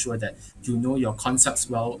to make sure that you know your concepts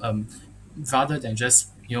well, rather than just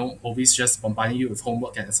always just bombarding you with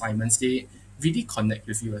homework and assignments. They really connect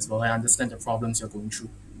with you as well. I understand the problems you're going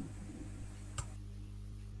through.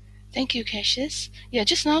 Thank you, Cassius. Yeah,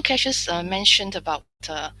 just now Cassius mentioned about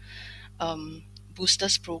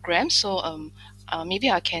boosters program. So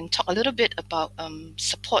maybe I can talk a little bit about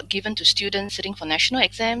support given to students sitting for national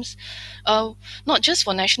exams. Not just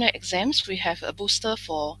for national exams, we have a booster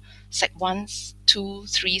for Sec 1s, 2,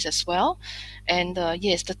 3s as well. And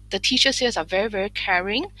yes, the teachers here are very, very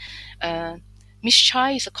caring. Ms.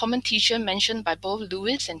 Chai is a common teacher mentioned by both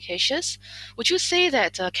Louis and Cassius. Would you say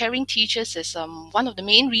that caring teachers is one of the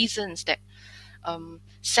main reasons that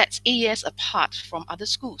sets AES apart from other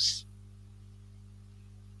schools?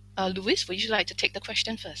 Louis, would you like to take the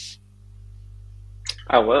question first?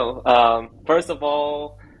 I will. First of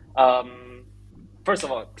all, first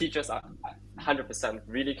of all, teachers are 100%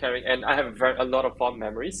 really caring, and I have a lot of fond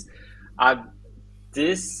memories. Uh,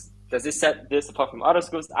 does this set this apart from other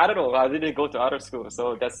schools? I don't know. I didn't go to other schools,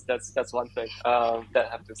 so that's one thing that I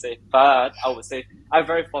have to say. But I would say I have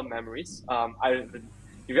very fond memories.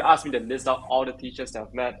 If you ask me to list out all the teachers that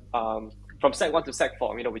I've met, from Sec 1 to Sec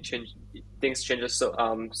 4, we change things changes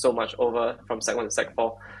so much over from Sec 1 to Sec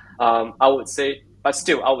 4. I would say, but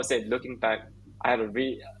still, I would say looking back, I had a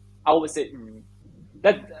really, I would say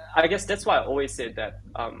that I guess that's why I always say that.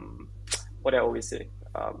 What I always say.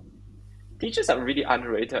 Teachers are really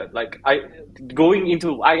underrated. Like I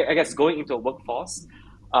guess going into a workforce.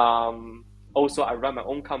 Also, I run my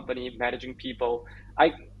own company, managing people.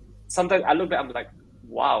 I sometimes I look back, I'm like,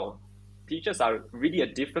 wow, teachers are really a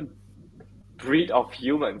different breed of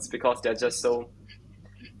humans because they're just so.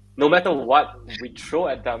 No matter what we throw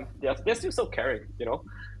at them, they're still so caring.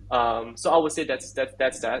 So I would say that's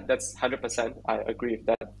 100%. I agree with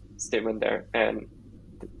that statement there. And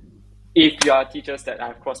if you are teachers that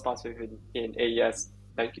I've crossed paths with in AES,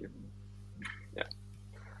 thank you. Yeah.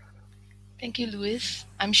 Thank you, Louis.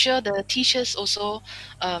 I'm sure the teachers also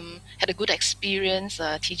had a good experience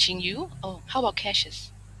teaching you. Oh, how about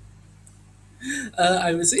Cassius?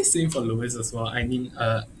 I would say same for Louis as well. I mean,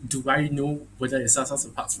 do I know whether it sets us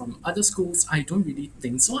apart from other schools? I don't really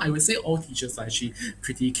think so. I would say all teachers are actually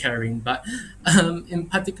pretty caring, but in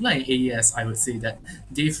particular in AES, I would say that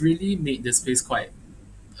they've really made this place quite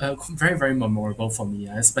very very memorable for me,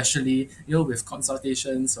 especially with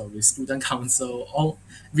consultations or with student council. All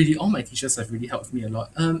my teachers have really helped me a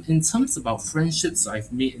lot. In terms about friendships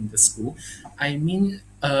I've made in the school, I mean,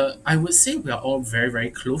 I would say we are all very very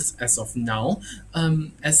close as of now.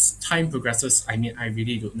 As time progresses, I mean, I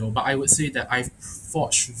really don't know, but I would say that I've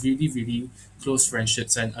forged really really close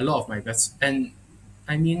friendships, and a lot of my best, and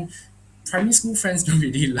I mean, primary school friends don't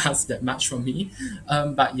really last that much for me.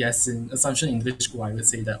 But yes, in Assumption English School, I would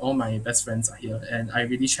say that all my best friends are here, and I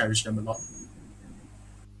really cherish them a lot.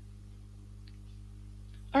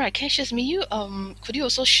 All right, Cassius, could you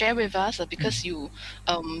also share with us, because you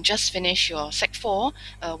just finished your Sec 4,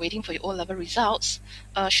 waiting for your O-level results,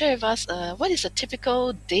 share with us what is a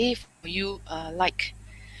typical day for you like,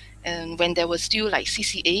 and when there was still like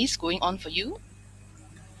CCAs going on for you?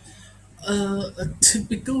 A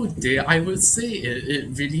typical day, I would say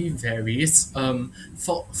it really varies.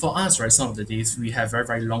 For us, right, some of the days we have very,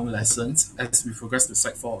 very long lessons. As we progress to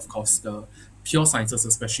Sec 4, of course, the pure sciences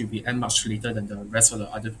especially we end much later than the rest of the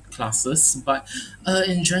other classes. But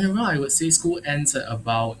in general, I would say school ends at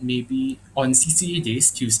about maybe on CCA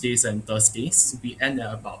days, Tuesdays and Thursdays, we end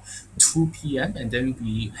at about 2 p.m. and then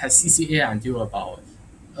we have CCA until about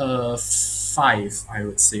 5, I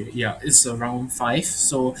would say. Yeah, it's around 5.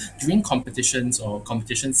 So during competitions or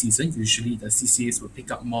competition season, usually the CCAs will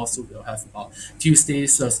pick up more. So we'll have about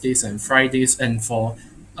Tuesdays, Thursdays, and Fridays. And for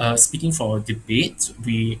speaking for debate,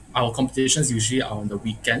 our competitions usually are on the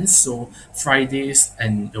weekends. So Fridays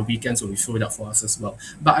and the weekends will be filled up for us as well.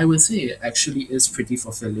 But I would say it actually is pretty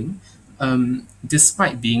fulfilling.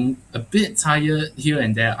 Despite being a bit tired here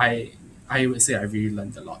and there, I would say I really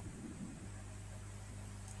learned a lot.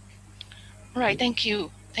 All right, thank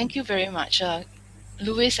you. Thank you very much.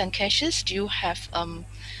 Louis and Cassius, do you have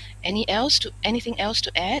anything else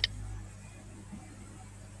to add?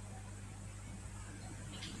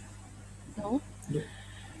 No? No.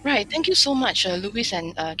 Right, thank you so much, Louis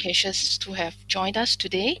and Cassius, to have joined us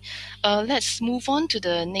today. Let's move on to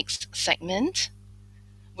the next segment,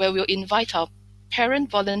 where we'll invite our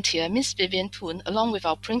parent volunteer, Miss Vivian Poon, along with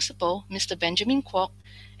our principal, Mr. Benjamin Kwok,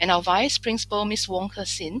 and our vice principal, Miss Wong Ke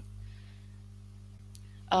Sin,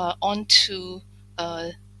 onto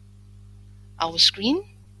our screen.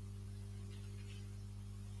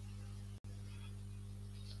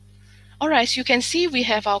 All right, so you can see we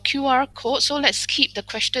have our QR code. So let's keep the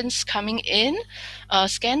questions coming in.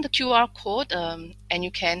 Scan the QR code and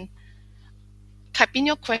you can type in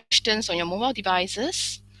your questions on your mobile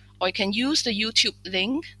devices, or you can use the YouTube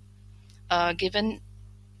link given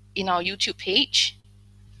in our YouTube page.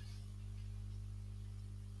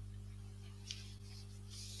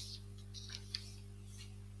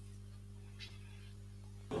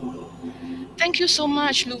 Thank you so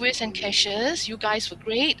much, Louis and Cassius. You guys were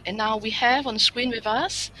great. And now we have on the screen with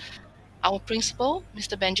us our principal,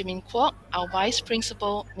 Mr. Benjamin Kwok, our vice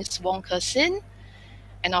principal, Ms. Wong Ke Sin,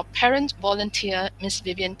 and our parent volunteer, Ms.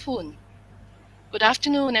 Vivian Poon. Good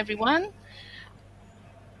afternoon, everyone.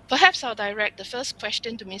 Perhaps I'll direct the first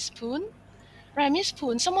question to Ms. Poon. Right, Ms.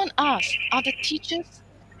 Poon, someone asked, are the teachers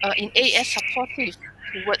in AS supportive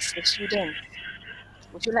towards the students?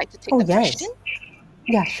 Would you like to take the question?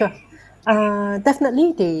 Yeah, sure.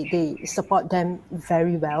 Definitely, they support them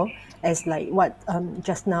very well, as like what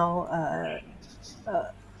just now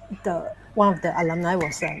the one of the alumni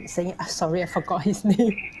was saying. Sorry, I forgot his name.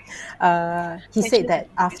 He said Actually, that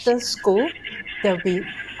after school there will be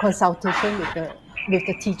consultation with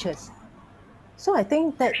the teachers. So I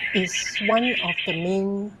think that is one of the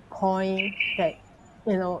main point that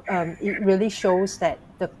it really shows that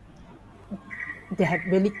they have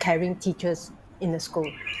really caring teachers in the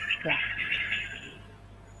school. Yeah.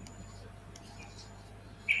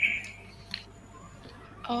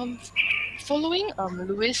 um, following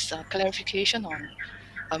Louis' clarification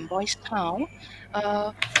on Boys Town,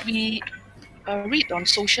 we read on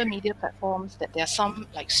social media platforms that there are some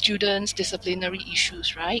like students disciplinary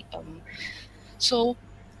issues, right? So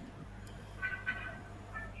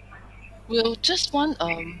we'll just want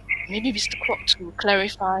maybe Mr. Kwok to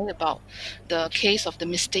clarify about the case of the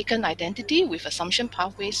mistaken identity with Assumption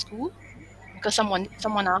Pathway School, because someone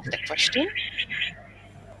asked that question.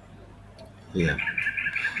 Yeah.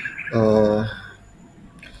 Uh,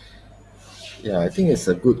 yeah, I think it's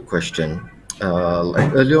a good question.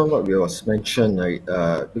 Like earlier on, what we was mentioned, right?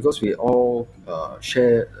 Because we all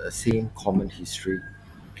share the same common history,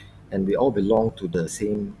 and we all belong to the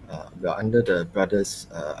same. We are under the brothers,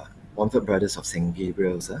 Montfort Brothers of Saint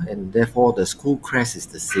Gabriel's, and therefore the school crest is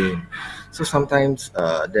the same. So sometimes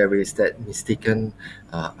there is that mistaken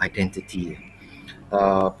identity.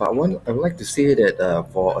 But I would like to say that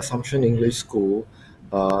for Assumption English School,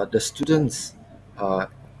 the students uh,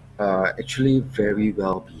 are actually very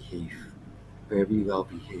well behaved. Very well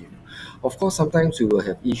behaved. Of course, sometimes we will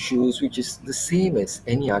have issues, which is the same as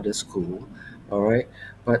any other school, all right?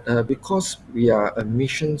 But because we are a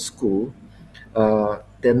mission school,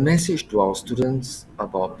 the message to our students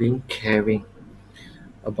about being caring,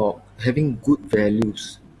 about having good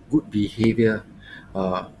values, good behavior,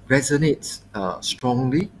 resonates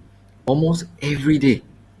strongly almost every day.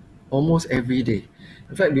 Almost every day.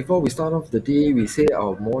 In fact, before we start off the day, we say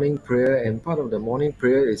our morning prayer, and part of the morning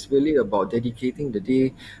prayer is really about dedicating the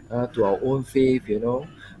day to our own faith,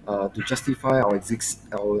 to justify our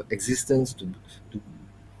existence, to,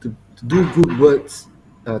 to do good words,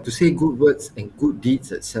 to say good words and good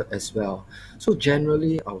deeds as well. So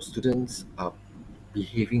generally, our students are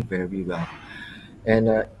behaving very well. And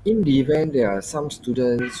in the event there are some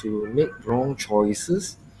students who make wrong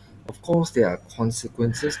choices, of course there are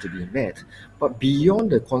consequences to be met. But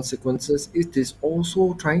beyond the consequences, it is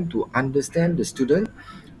also trying to understand the student,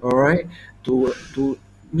 all right, to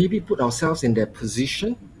maybe put ourselves in their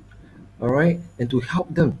position, all right, and to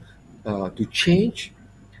help them to change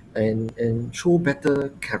and show better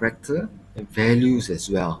character and values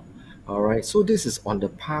as well. All right, so this is on the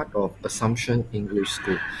part of Assumption English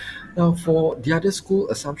School. Now, for the other school,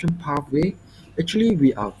 Assumption Pathway, actually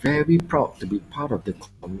we are very proud to be part of the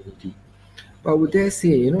community. But would dare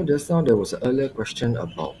say, just now there was an earlier question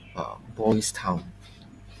about Boys Town,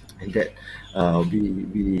 and that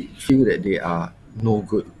we feel that they are no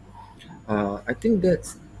good. I think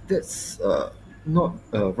that's not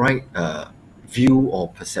a right view or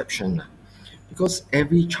perception, because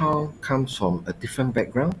every child comes from a different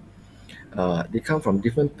background. They come from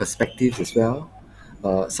different perspectives as well.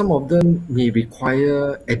 Some of them may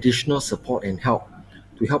require additional support and help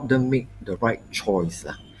to help them make the right choice.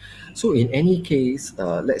 So in any case,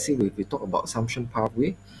 let's say if we talk about Assumption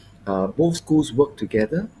Pathway, both schools work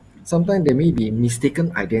together. Sometimes there may be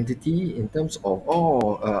mistaken identity in terms of,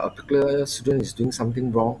 a particular student is doing something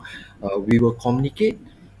wrong. We will communicate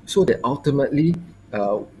so that ultimately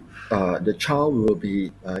the child will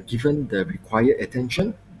be given the required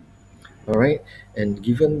attention, all right, and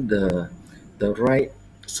given the right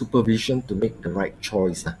supervision to make the right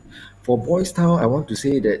choice. For Boys Town, I want to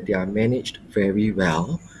say that they are managed very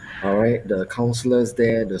well. All right, the counselors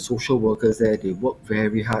there, the social workers there, they work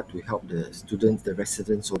very hard to help the students, the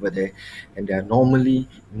residents over there, and there are normally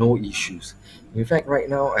no issues. In fact, right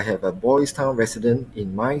now I have a Boys Town resident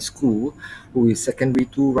in my school who is secondary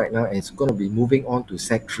 2 right now and is going to be moving on to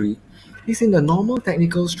Sec 3. He's in the normal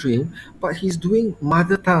technical stream, but he's doing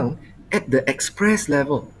mother tongue at the express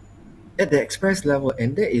level, and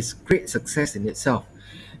that is great success in itself.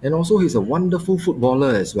 And also he's a wonderful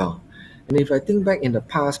footballer as well. And if I think back in the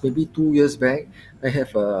past, maybe 2 years back, I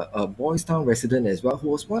have a Boys Town resident as well who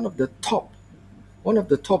was one of the top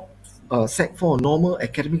Sec 4 normal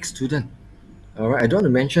academic student. All right, I don't want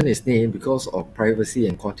to mention his name because of privacy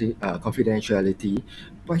and confidentiality,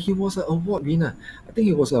 but he was an award winner. I think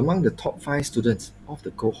he was among the top 5 students of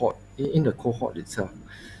the cohort, in the cohort itself.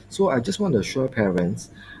 So I just want to assure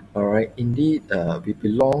parents, all right, indeed, we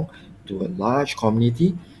belong to a large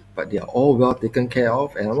community, but they are all well taken care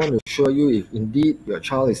of. And I want to assure you, if indeed your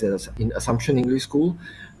child is in Assumption English School,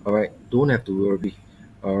 all right, don't have to worry.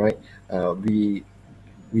 All right,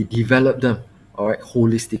 we develop them, all right,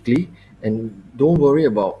 holistically, and don't worry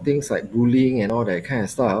about things like bullying and all that kind of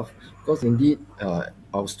stuff, because indeed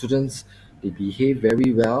our students, they behave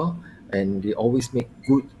very well, and they always make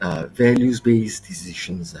good values-based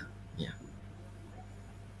decisions. Yeah.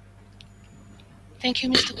 Thank you,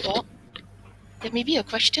 Mr. Kwok. There may be a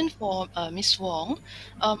question for Ms. Wong.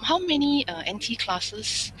 How many NT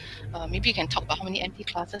classes, maybe you can talk about how many NT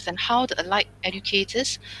classes and how the allied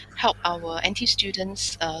educators help our NT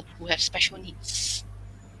students who have special needs?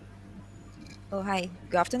 Oh, hi.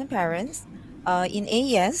 Good afternoon, parents. In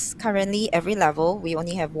AES, currently every level, we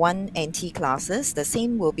only have one NT classes. The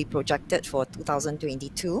same will be projected for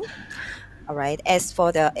 2022. All right. As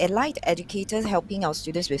for the allied educators helping our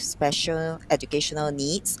students with special educational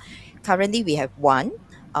needs, currently we have one.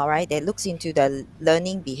 All right. That looks into the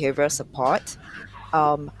learning behavioral support.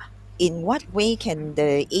 Um, in what way can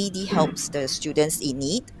the AD helps the students in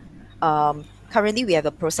need? Currently, we have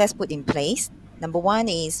a process put in place. Number one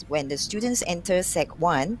is when the students enter Sec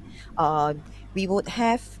 1, we would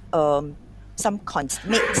have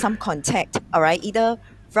make some contact, all right, either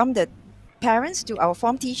from the parents to our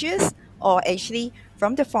form teachers, or actually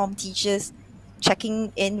from the form teachers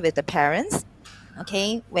checking in with the parents.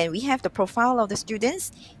 Okay, when we have the profile of the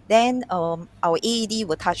students, then our AED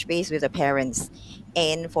will touch base with the parents.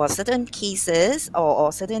 And for certain cases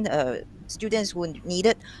or certain students who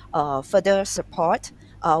needed further support,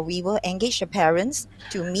 we will engage the parents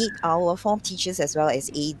to meet our form teachers as well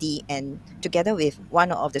as AED, and together with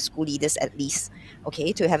one of the school leaders at least,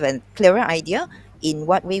 okay, to have a clearer idea in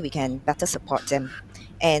what way we can better support them.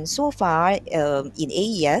 And so far in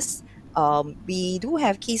AES, we do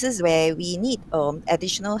have cases where we need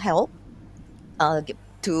additional help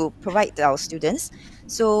to provide to our students.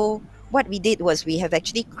 So what we did was we have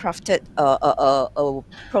actually crafted a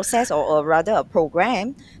process, or rather a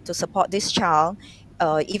program to support this child,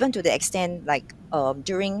 even to the extent like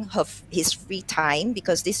during his free time,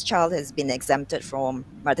 because this child has been exempted from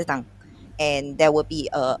mother tongue, and there will be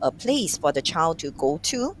a place for the child to go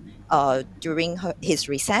to during his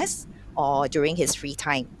recess or during his free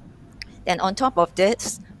time. Then on top of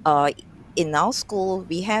this, in our school,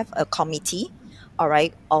 we have a committee, all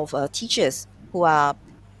right, of teachers who are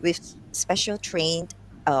with special trained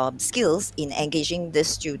skills in engaging the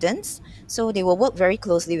students. So they will work very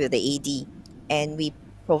closely with the AD, and we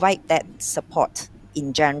provide that support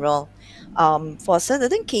in general. For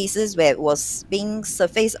certain cases where it was being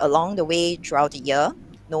surfaced along the way throughout the year,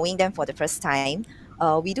 knowing them for the first time,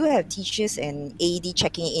 we do have teachers and AD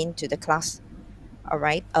checking into the class, all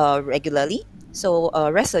right, regularly. So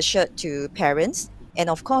rest assured to parents, and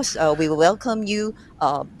of course, we will welcome you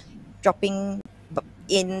dropping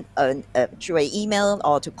in through an email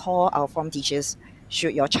or to call our form teachers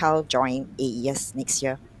should your child join AES next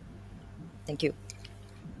year. Thank you.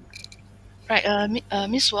 Right,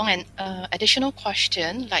 Ms. Wong, an additional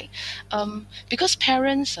question, like, because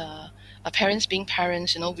parents being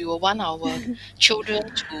parents, we will want our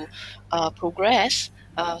children to progress.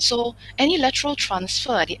 So any lateral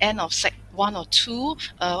transfer at the end of Sec 1 or 2,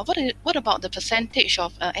 what about the percentage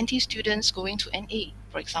of NT students going to NA,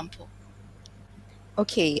 for example?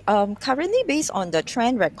 Okay, currently based on the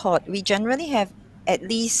trend record, we generally have at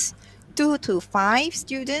least 2 to 5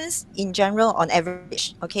 students in general on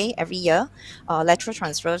average, okay, every year, lateral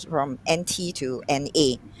transfers from NT to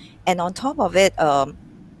NA. And on top of it,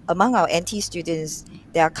 among our NT students,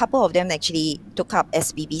 there are a couple of them actually took up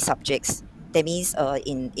SBB subjects. That means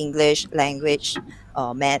in English, language,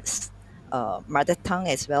 maths, mother tongue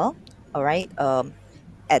as well, all right,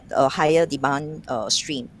 at a higher demand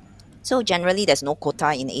stream. So generally, there's no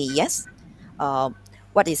quota in AES.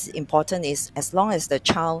 What is important is as long as the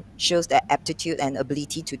child shows the aptitude and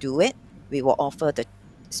ability to do it, we will offer the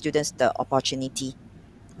students the opportunity.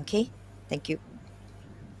 Okay, thank you.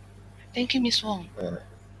 Thank you, Ms. Wong.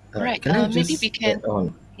 Right, Can I maybe just we can. add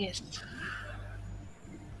on? Yes.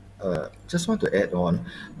 Just want to add on.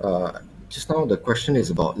 Just now the question is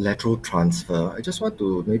about lateral transfer. I just want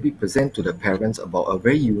to maybe present to the parents about a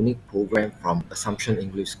very unique program from Assumption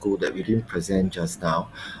English School that we didn't present just now.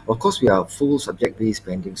 Of course, we are a full subject-based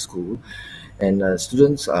banding school, and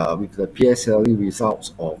students with the PSLE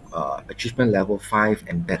results of achievement level 5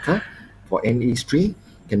 and better for NE stream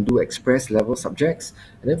can do express level subjects,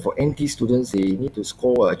 and then for NT students, they need to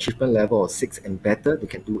score achievement level of 6 and better, they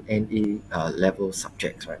can do NA level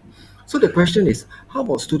subjects, right? So the question is, how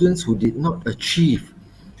about students who did not achieve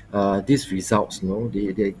these results,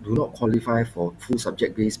 they do not qualify for full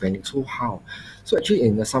subject-based spending. So how? So actually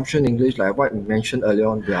in Assumption English, like what we mentioned earlier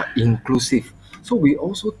on, we are inclusive. So we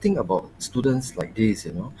also think about students like this.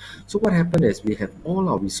 So what happened is we have all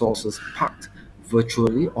our resources parked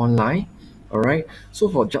virtually online. All right. So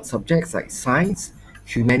for subjects like science,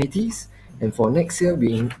 humanities, and for next year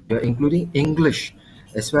we are including English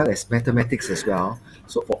as well as mathematics as well.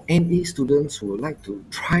 So for NE students who would like to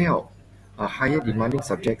try out higher demanding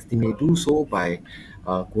subjects, they may do so by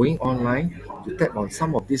going online to tap on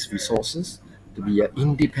some of these resources to be an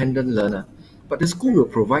independent learner. But the school will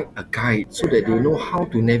provide a guide so that they know how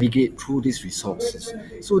to navigate through these resources.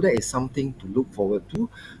 So that is something to look forward to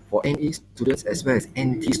for NE students as well as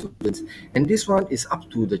NT students. And this one is up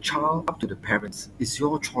to the child, up to the parents. It's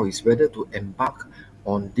your choice whether to embark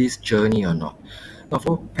on this journey or not. Now,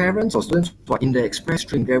 for parents or students who are in the express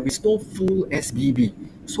stream, there is no full SBB.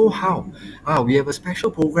 So how? We have a special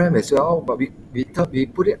program as well, but we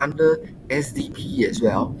put it under SDP as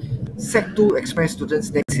well. Sec 2 express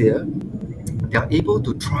students next year, they are able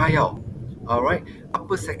to try out, all right,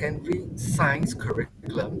 upper secondary science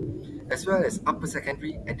curriculum as well as upper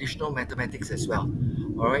secondary additional mathematics as well,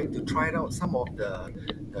 all right, to try out some of the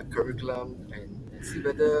curriculum and see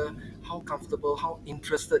whether how comfortable, how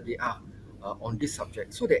interested they are on this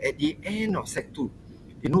subject, so that at the end of Sec 2,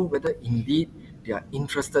 you know whether indeed they are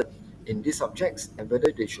interested in these subjects and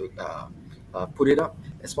whether they should put it up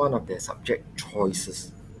as one of their subject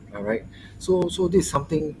choices. All right. So this is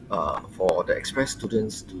something for the express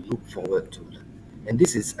students to look forward to. And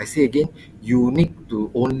this is, I say again, unique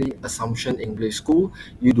to only Assumption English School.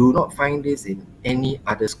 You do not find this in any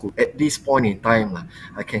other school at this point in time.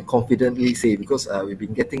 I can confidently say, because we've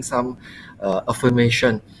been getting some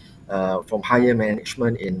affirmation from higher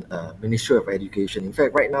management in Ministry of Education. In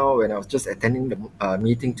fact, right now, when I was just attending the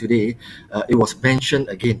meeting today, it was mentioned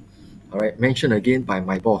again. All right, mentioned again by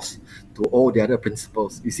my boss to all the other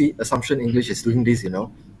principals. You see, Assumption English is doing this.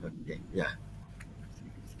 Okay, yeah.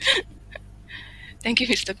 Thank you,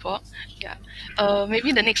 Mr. Kwok. Yeah.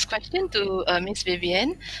 Maybe the next question to Ms.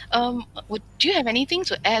 Vivian. Do you have anything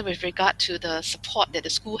to add with regard to the support that the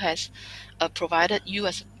school has provided you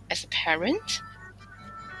as a parent?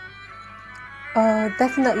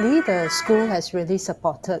 Definitely, the school has really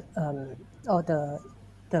supported all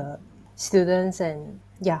the students and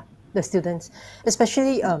the students,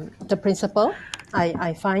 especially the principal.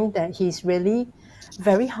 I find that he's really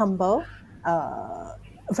very humble,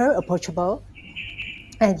 very approachable,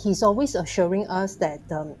 and he's always assuring us that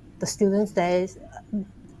the students there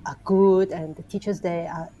are good and the teachers there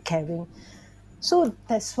are caring. So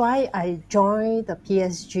that's why I joined the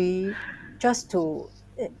PSG, just to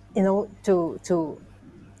to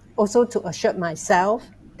also to assure myself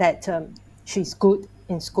that she's good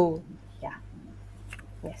in school. Yeah.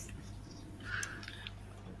 Yes.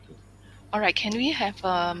 All right, can we have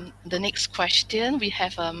the next question? We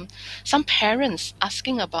have some parents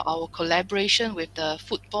asking about our collaboration with the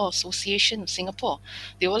Football Association of Singapore.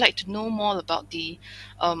 They would like to know more about the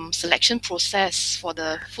selection process for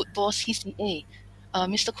the football CCA.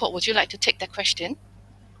 Mr. Kwok, would you like to take that question?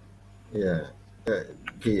 Yeah.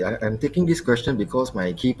 Okay, I'm taking this question because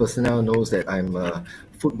my key personnel knows that I'm a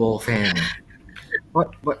football fan.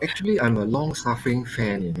 But actually, I'm a long-suffering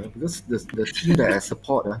fan, because the team that I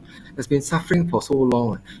support has been suffering for so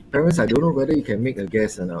long. Parents, I don't know whether you can make a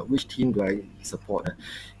guess on which team do I support.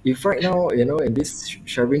 If right now, in this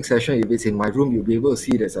sharing session, if it's in my room, you'll be able to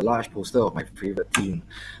see there's a large poster of my favorite team.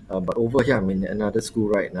 But over here, I'm in another school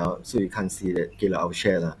right now, so you can't see that. Okay, I'll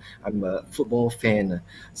share. I'm a football fan,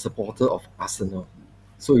 supporter of Arsenal.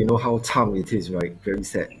 So you know how tough it is, right? Very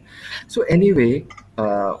sad. So anyway,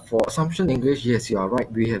 for Assumption English, yes, you are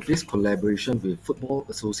right. We have this collaboration with Football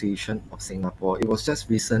Association of Singapore. It was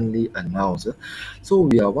just recently announced. So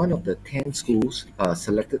we are one of the 10 schools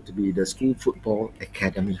selected to be the School Football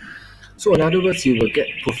Academy. So in other words, you will get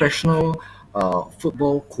professional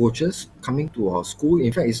football coaches coming to our school.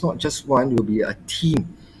 In fact, it's not just one, it will be a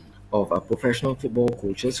team of professional football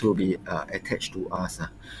coaches who will be attached to us.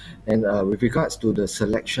 And with regards to the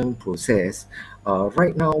selection process,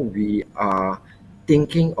 right now we are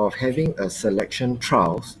thinking of having a selection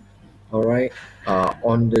trials, all right,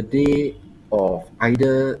 on the day of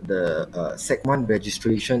either the Sec 1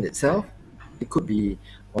 registration itself. It could be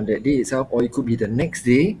on that day itself, or it could be the next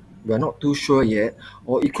day. We're not too sure yet,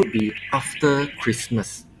 or it could be after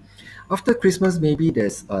Christmas. After Christmas, maybe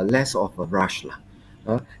there's less of a rush.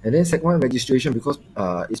 And then Sec 1 registration, because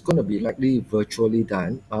it's going to be likely virtually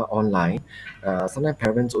done online. Sometimes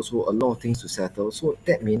parents also a lot of things to settle, so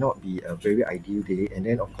that may not be a very ideal day. And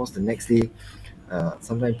then of course the next day,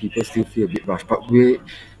 sometimes people still feel a bit rushed. But we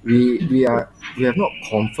have not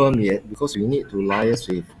confirmed yet because we need to liaise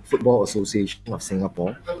with Football Association of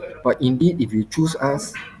Singapore. But indeed, if you choose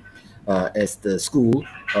us as the school,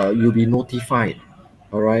 you'll be notified,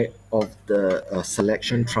 all right, of the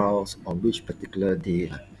selection trials on which particular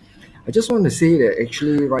day. I just want to say that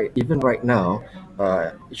actually, even right now,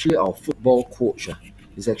 actually our football coach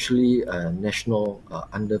is actually a national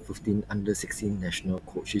under 15, under 16 national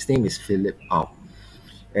coach. His name is Philip Au.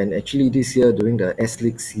 And actually, this year during the S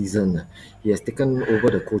League season, he has taken over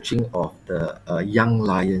the coaching of the young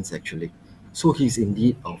Lions. Actually, so he's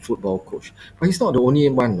indeed a football coach. But he's not the only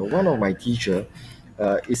one. One of my teacher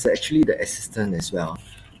is actually the assistant as well,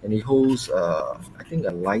 and he holds, I think,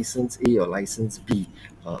 a license A or license B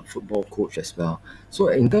football coach as well. So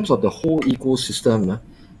in terms of the whole ecosystem,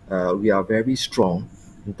 we are very strong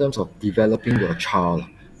in terms of developing your child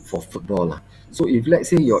for football. So if let's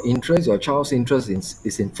say your child's interest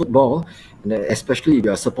is in football, and then especially if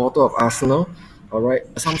you're a supporter of Arsenal, all right,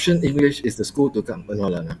 Assumption English is the school to come. No,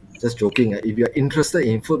 no, no. Just joking. If you're interested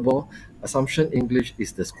in football, Assumption English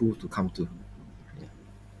is the school to come to.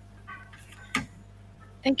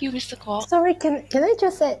 Thank you, Mr. Kwok. Sorry, can I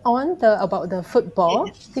just add on about the football?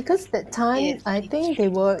 Yes. Because that time Yes, I please. think they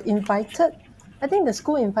were invited. I think the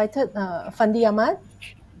school invited Fandi Ahmad.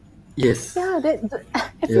 Yes. Yeah,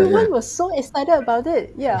 everyone was so excited about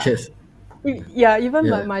it. Yeah. Yes. Yeah, even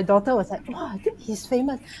Yeah. my daughter was like, "Wow, I think he's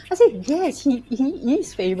famous." I said, "Yes, he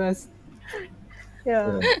is famous."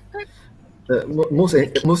 Yeah. Most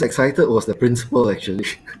excited was the principal actually.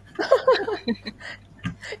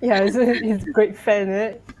 Yeah, he's a great fan,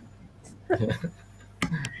 right?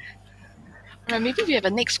 Maybe we have a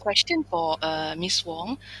next question for Miss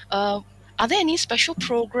Wong. Are there any special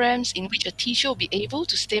programs in which a teacher will be able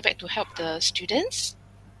to stay back to help the students?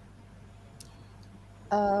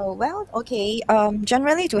 Well, okay.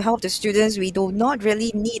 Generally, to help the students, we do not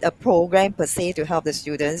really need a program per se to help the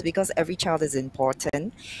students because every child is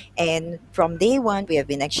important. And from day one, we have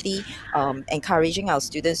been actually encouraging our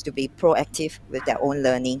students to be proactive with their own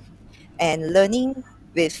learning and learning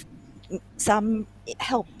with some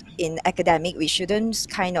help in academic. We shouldn't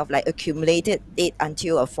kind of like accumulate it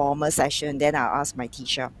until a formal session. Then I'll ask my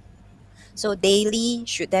teacher. So daily,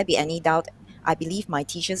 should there be any doubt, I believe my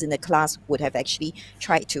teachers in the class would have actually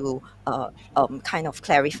tried to kind of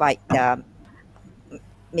clarify the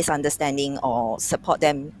misunderstanding or support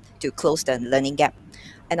them to close the learning gap.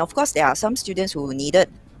 And of course, there are some students who needed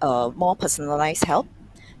more personalized help.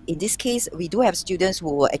 In this case, we do have students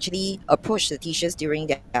who will actually approach the teachers during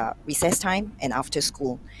their recess time and after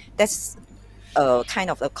school. That's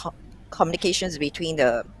kind of a communications between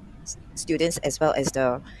the students as well as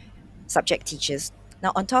the subject teachers.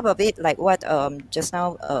 Now, on top of it, like what just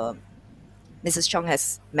now Mrs. Chong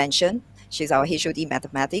has mentioned, she's our HOD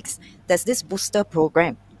Mathematics, there's this booster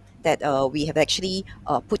program that we have actually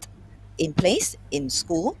put in place in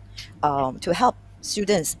school to help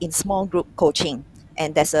students in small group coaching.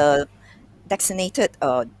 And there's a designated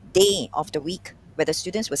day of the week where the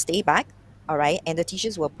students will stay back, all right, and the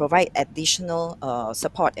teachers will provide additional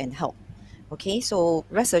support and help. Okay, so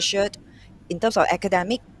rest assured, in terms of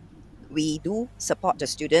academic, we do support the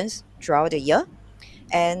students throughout the year.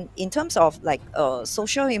 And in terms of like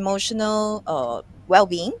social emotional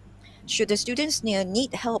well-being, should the students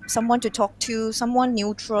need help, someone to talk to, someone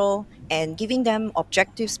neutral, and giving them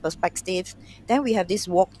objective perspective, then we have this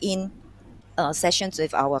walk-in sessions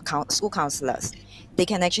with our school counselors. They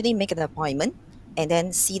can actually make an appointment and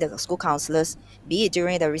then see the school counselors, be it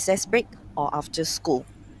during the recess break or after school.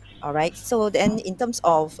 All right. So then, in terms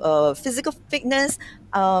of physical fitness,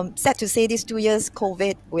 sad to say, these 2 years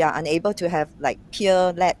COVID, we are unable to have like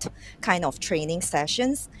peer-led kind of training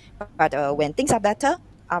sessions. But when things are better,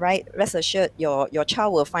 all right, rest assured, your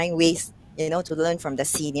child will find ways, to learn from the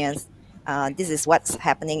seniors. This is what's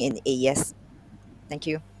happening in AES. Thank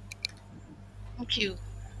you. Thank you.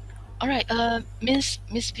 All right, Miss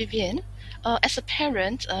Vivian, as a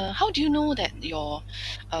parent, how do you know that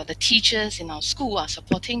the teachers in our school are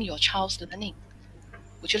supporting your child's learning?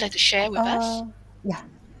 Would you like to share with us? Yeah.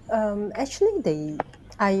 Actually,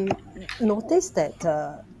 I noticed that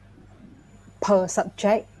per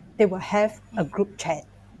subject they will have a group chat.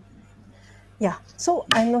 Yeah. So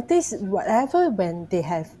I noticed whatever when they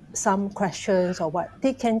have some questions or what,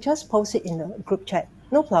 they can just post it in the group chat.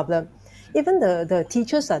 No problem. Even the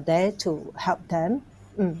teachers are there to help them.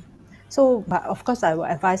 So, but of course, I will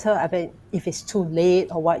advise her. I mean, if it's too late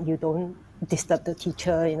or what, you don't disturb the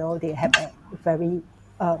teacher. They have a very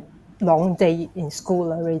long day in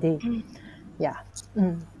school already. Yeah.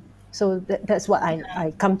 So that's what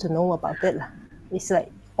I come to know about it. It's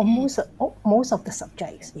like almost most of the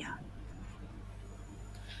subjects. Yeah.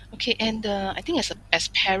 Okay, and I think as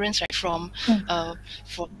parents, right, from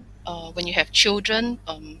when you have children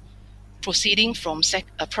proceeding from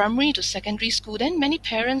primary to secondary school, then many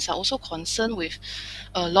parents are also concerned with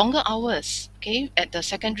longer hours, okay, at the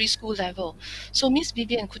secondary school level. So, Miss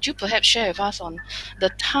Vivian, could you perhaps share with us on the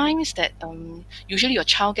times that usually your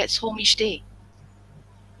child gets home each day?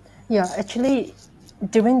 Yeah, actually,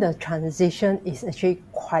 during the transition is actually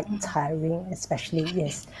quite tiring, especially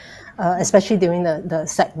during the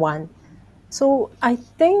Sec 1. So I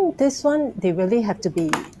think this one, they really have to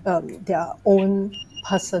be their own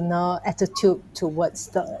personal attitude towards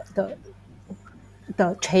the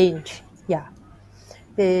change. Yeah.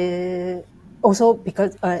 They also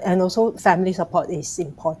because and also family support is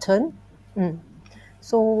important.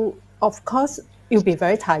 So of course you'll be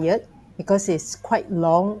very tired because it's quite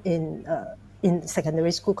long in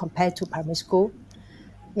secondary school compared to primary school.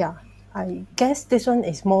 Yeah, I guess this one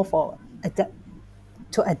is more for adapt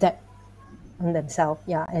on themselves.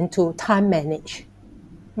 Yeah, and to time manage.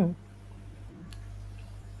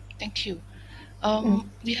 Thank you.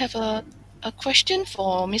 We have a question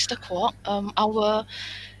for Mr. Kwok. Our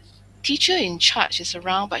teacher in charge is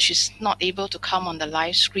around, but she's not able to come on the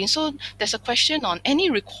live screen. So there's a question on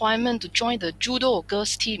any requirement to join the judo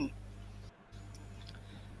girls team.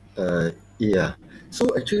 Yeah.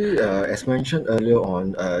 So actually, as mentioned earlier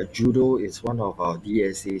on, judo is one of our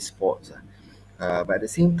DSA sports. But at the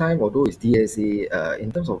same time, although it's DSA,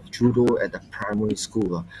 in terms of judo at the primary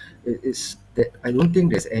school, it's that I don't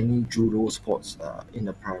think there's any judo sports in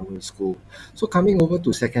the primary school. So coming over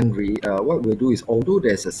to secondary, what we'll do is, although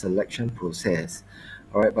there's a selection process,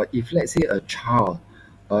 all right, but if let's say a child,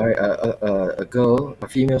 all right, a girl, a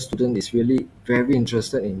female student is really very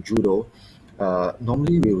interested in judo,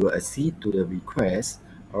 normally we will accede to the request,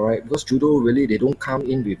 all right, because judo really they don't come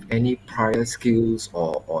in with any prior skills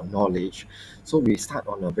or knowledge, so we start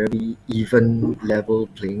on a very even level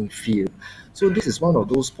playing field. So this is one of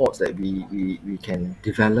those sports that we can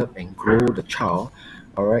develop and grow the child.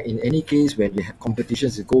 All right, in any case, when we have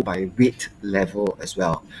competitions, it go by weight level as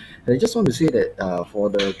well. And I just want to say that for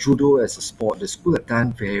the judo as a sport, the school have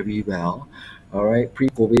done very well. All right,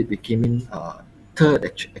 pre-COVID, we came in third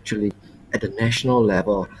actually at the national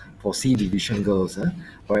level for C division girls.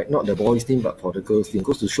 All right, not the boys team, but for the girls team.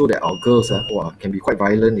 Goes to show that our girls can be quite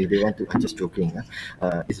violent if they want to. I'm just joking.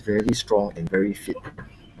 It's very strong and very fit.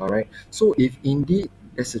 All right. So if indeed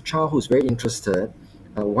there's a child who's very interested,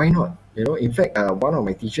 why not? You know, in fact, one of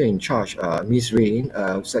my teacher in charge, Miss Rain,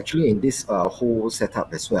 who's actually in this whole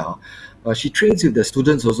setup as well. She trains with the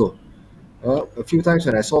students also. A few times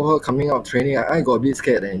when I saw her coming out training, I got a bit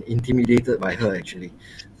scared and intimidated by her actually.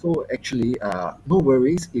 So actually, no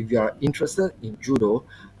worries. If you are interested in judo,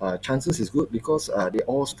 chances is good because they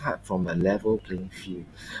all start from a level playing field.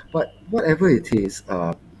 But whatever it is,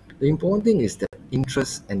 the important thing is the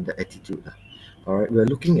interest and the attitude. All right, we're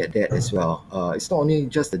looking at that as well. It's not only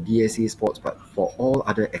just the DSA sports, but for all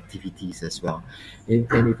other activities as well. And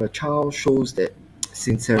if a child shows that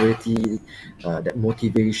sincerity, that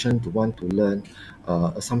motivation to want to learn,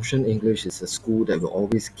 Assumption English is a school that will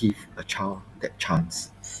always give a child that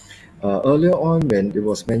chance. Earlier on, when it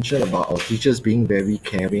was mentioned about our teachers being very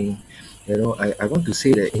caring, I want to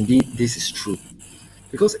say that indeed this is true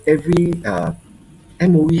because every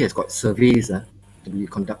MOE has got surveys to be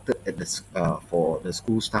conducted at for the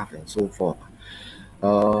school staff and so forth.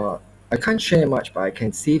 I can't share much, but I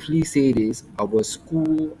can safely say this: our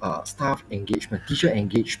school staff engagement, teacher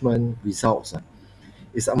engagement results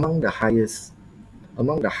is among the highest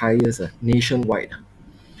nationwide.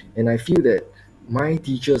 And I feel that my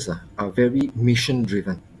teachers are very mission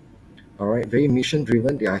driven. All right, very mission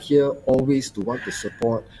driven. They are here always to want to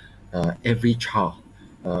support every child.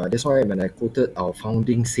 That's why when I quoted our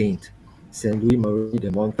founding saint, Saint Louis Marie de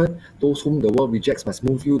Montfort, those whom the world rejects must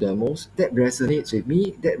move you the most, that resonates with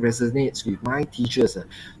me, that resonates with my teachers.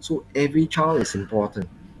 So every child is important,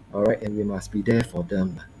 all right, and we must be there for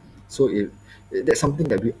them. So that's something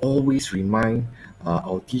that we always remind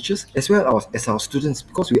our teachers as well as our students,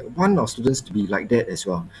 because we want our students to be like that as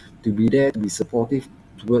well, to be there, to be supportive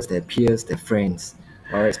towards their peers, their friends,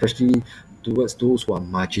 all right, especially towards those who are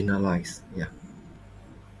marginalized. Yeah.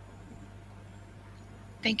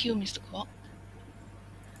 Thank you, Mr. Kwok.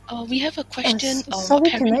 We have a question.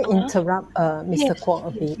 Sorry, can I interrupt Mr. Yes, Kwok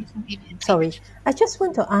a yes, bit? Mr. Vivian, Sorry, please. I just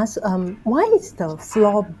want to ask, why is the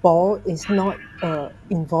floorball is not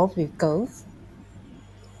involved with girls?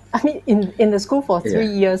 I mean, in the school for 3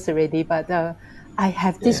 Yeah. years already, but I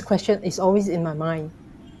have this Yeah. question is always in my mind.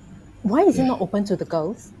 Why is it Yeah. not open to the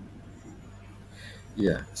girls?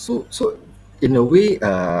 Yeah. So in a way,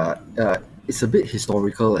 it's a bit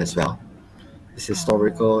historical as well. It's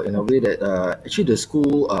historical in a way that actually the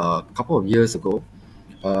school a couple of years ago,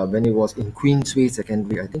 when it was in Queensway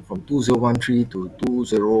Secondary, I think from 2013 to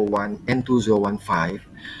 201 and 2015,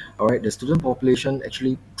 all right, the student population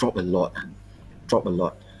actually dropped a lot.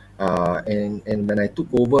 And when I took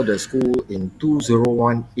over the school in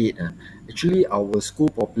 2018, actually our school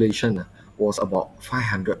population was about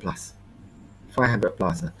 500 plus. 500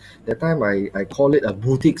 plus. That time I call it a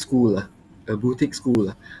boutique school, a boutique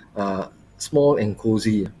school, small and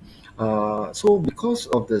cozy. So because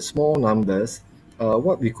of the small numbers,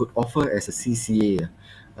 what we could offer as a CCA,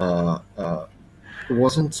 it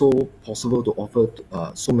wasn't so possible to offer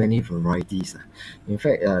so many varieties. In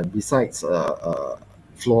fact, besides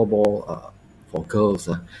floorball for girls,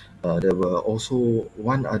 there were also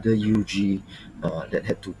one other UG that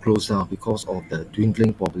had to close down because of the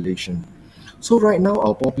dwindling population. So right now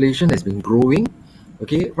our population has been growing.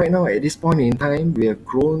 Okay, right now at this point in time we have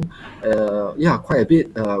grown, quite a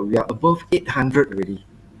bit. We are above 800 already.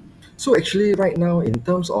 So actually, right now, in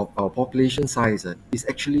terms of our population size, is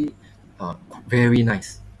actually very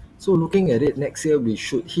nice. So looking at it, next year we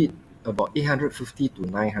should hit about 850 to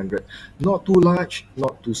 900. Not too large,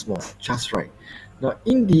 not too small, just right. Now,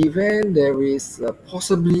 in the event there is a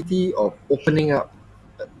possibility of opening up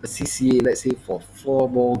a CCA, let's say for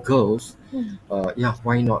floorball girls,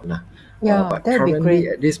 why not lah? Yeah, But that would be currently,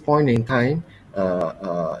 great. at this point in time,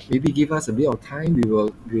 maybe give us a bit of time. We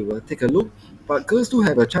will take a look. But girls do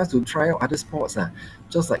have a chance to try out other sports,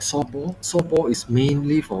 just like softball. Softball is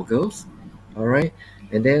mainly for girls, all right.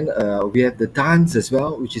 And then we have the dance as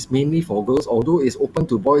well, which is mainly for girls, although it's open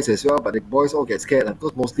to boys as well. But the boys all get scared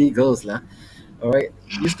because mostly girls lah. All right,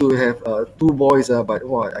 used to have two boys, but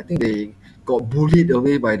I think they got bullied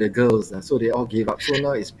away by the girls, so they all gave up. So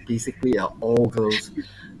now it's basically all girls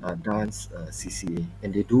dance CCA,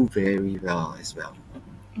 and they do very well as well.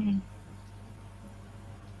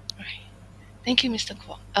 Right. Thank you, Mr.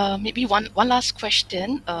 Kwok. Maybe one last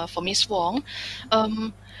question for Ms. Wong.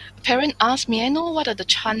 A parent asked, may I know what are the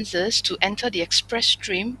chances to enter the express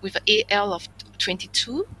stream with an AL of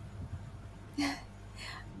 22?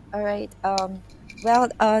 All right.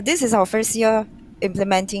 This is our first year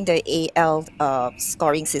implementing the AL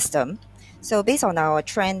scoring system. So based on our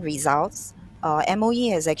trend results,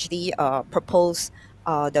 MOE has actually proposed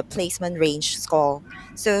the placement range score.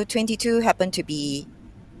 So 22 happened to be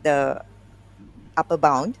the upper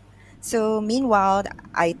bound. So meanwhile,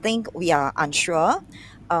 I think we are unsure.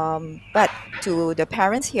 But to the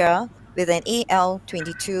parents here, with an AL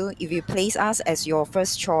 22, if you place us as your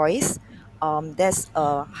first choice, there's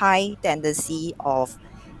a high tendency of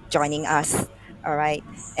joining us. All right.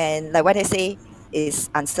 And like what I say is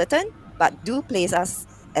uncertain, but do place us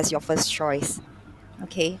as your first choice.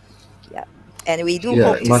 Okay. Yeah. And we do Yeah,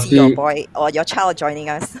 hope it to must see your be. boy or your child joining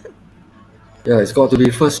us. Yeah, it's got to be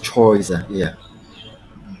first choice. Yeah.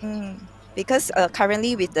 Because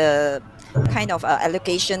currently with the kind of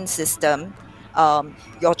allocation system,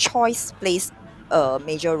 your choice plays a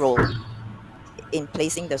major role in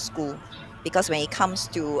placing the school. Because when it comes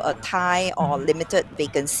to a tie or limited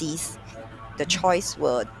vacancies, the choice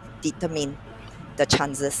will determine the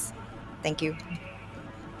chances. Thank you.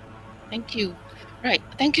 Thank you. Right.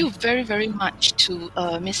 Thank you very, very much to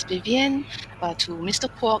Ms. Vivian, to Mr.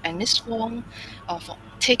 Kwok and Ms. Wong for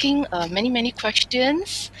taking many, many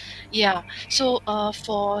questions. Yeah. So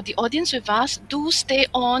for the audience with us, do stay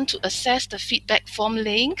on to access the feedback form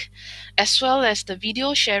link as well as the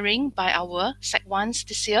video sharing by our Sec 1s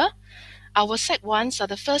this year. Our Sec 1s are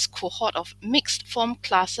the first cohort of mixed form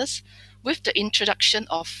classes with the introduction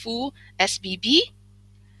of full SBB.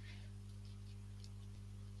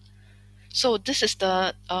 So this is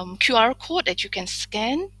the QR code that you can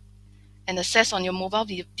scan and access on your mobile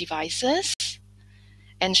devices.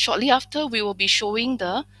 And shortly after, we will be showing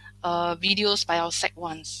the videos by our Sec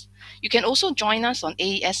 1s. You can also join us on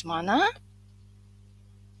AES Mana.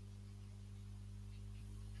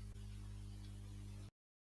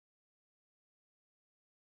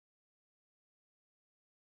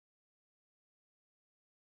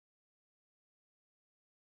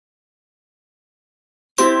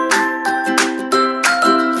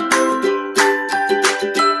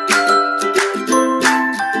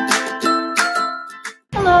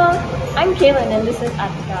 Hello, I'm Kaylin and this is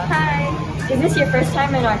Atika. Hi. Is this your first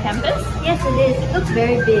time in our campus? Yes, it is. It looks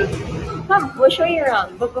very big. Come, we'll show you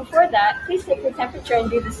around. But before that, please take your temperature and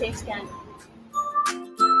do the safe scan.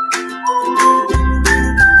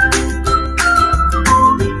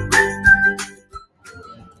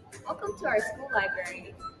 Welcome to our school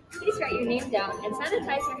library. Please write your name down and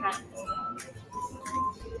sanitize your hands.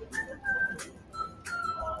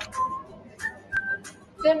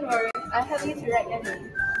 Don't worry, I'll help you to write your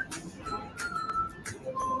name.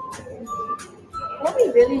 What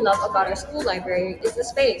we really love about our school library is the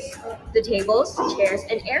space. The tables, chairs,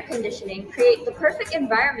 and air conditioning create the perfect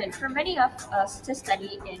environment for many of us to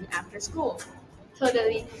study in after school.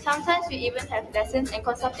 Totally. Sometimes we even have lessons and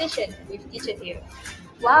consultation with teachers here.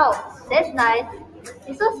 Wow, that's nice.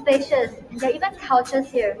 It's so spacious, and there are even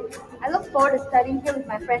couches here. I look forward to studying here with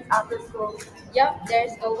my friends after school. Yup,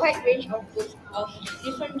 there's a wide range of books of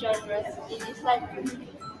different genres in this library.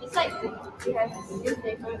 Besides books, we have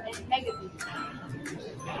newspapers and magazines.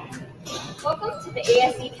 Welcome to the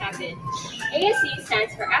ASE cabin. ASE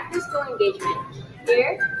stands for After School Engagement.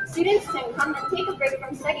 Here, students can come and take a break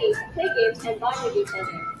from studies, play games, and bond with each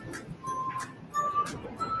other.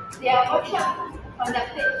 There are workshops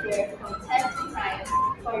conducted here from time to time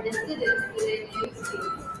for the students to learn new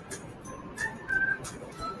skills.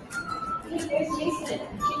 Hey, there's Jason.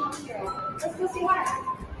 She comes here. Let's go see her.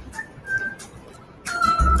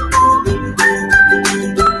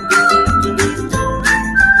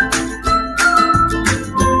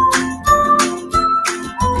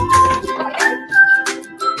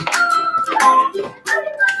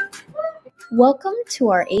 Welcome to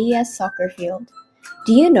our AES soccer field.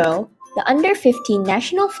 Do you know, the under-15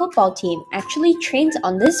 national football team actually trains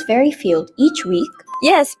on this very field each week?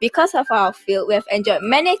 Yes, because of our field, we have enjoyed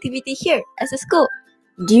many activities here as a school.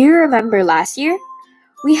 Do you remember last year?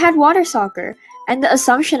 We had water soccer and the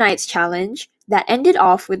Assumptionites challenge that ended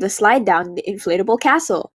off with a slide down the inflatable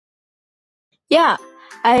castle. Yeah,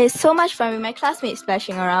 I had so much fun with my classmates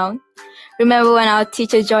splashing around. Remember when our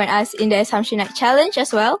teacher joined us in the Assumptionite challenge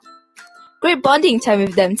as well? Great bonding time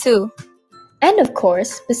with them too. And of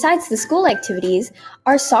course, besides the school activities,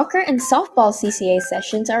 our soccer and softball CCA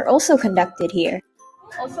sessions are also conducted here.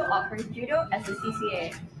 Also offers judo as a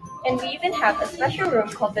CCA. And we even have a special room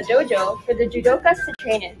called the dojo for the judokas to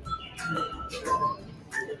train in.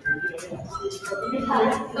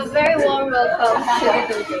 A very warm welcome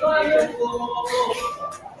to the dojo.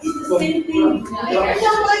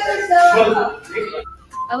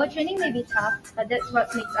 Our training may be tough, but that's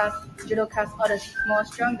what makes us judokas all the more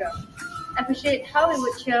stronger. I appreciate how we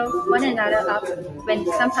would cheer one another up when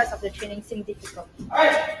some parts of the training seem difficult.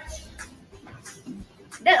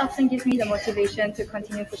 That often gives me the motivation to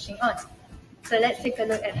continue pushing on. So let's take a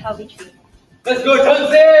look at how we train. Let's go,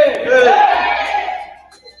 Chelsea!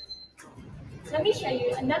 Let me show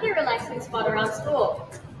you another relaxing spot around school.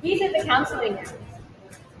 These are the counseling rooms.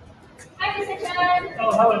 Hi, Mr. Chan.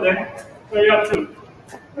 Oh, hello there. What are you up to?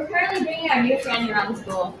 We're currently bringing our new friend around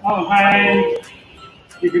school. Oh, hi.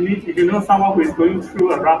 If you know someone who is going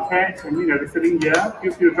through a rough patch and need a listening ear,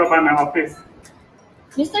 feel free to drop by my office.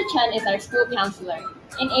 Mr. Chen is our school counselor.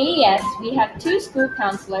 In AES, we have 2 school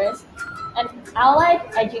counselors, an allied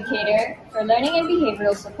educator for learning and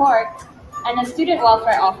behavioral support, and a student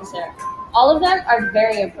welfare officer. All of them are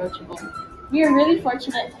very approachable. We are really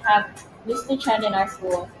fortunate to have Mr. Chen in our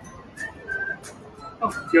school.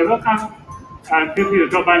 Oh, you're welcome. And feel free to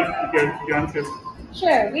drop by if you want to.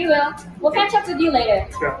 Sure, we will. We'll catch up with you later.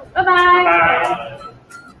 Sure. Bye-bye. Bye.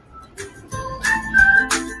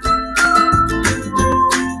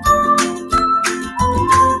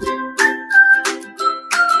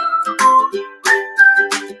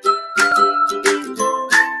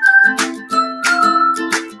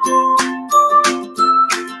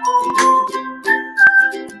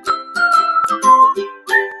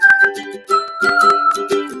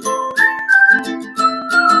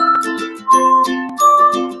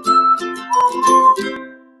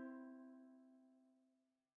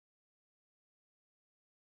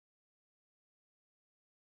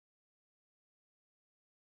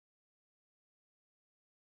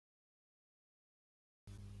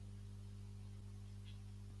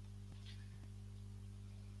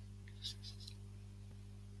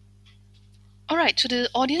 All right, to the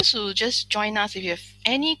audience who just joined us, if you have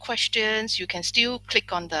any questions, you can still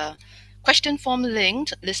click on the question form link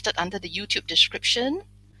listed under the YouTube description.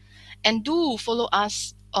 And do follow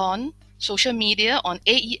us on social media on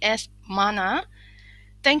AES Mana.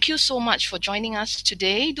 Thank you so much for joining us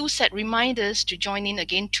today. Do set reminders to join in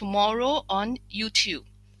again tomorrow on YouTube.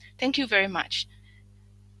 Thank you very much.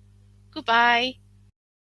 Goodbye.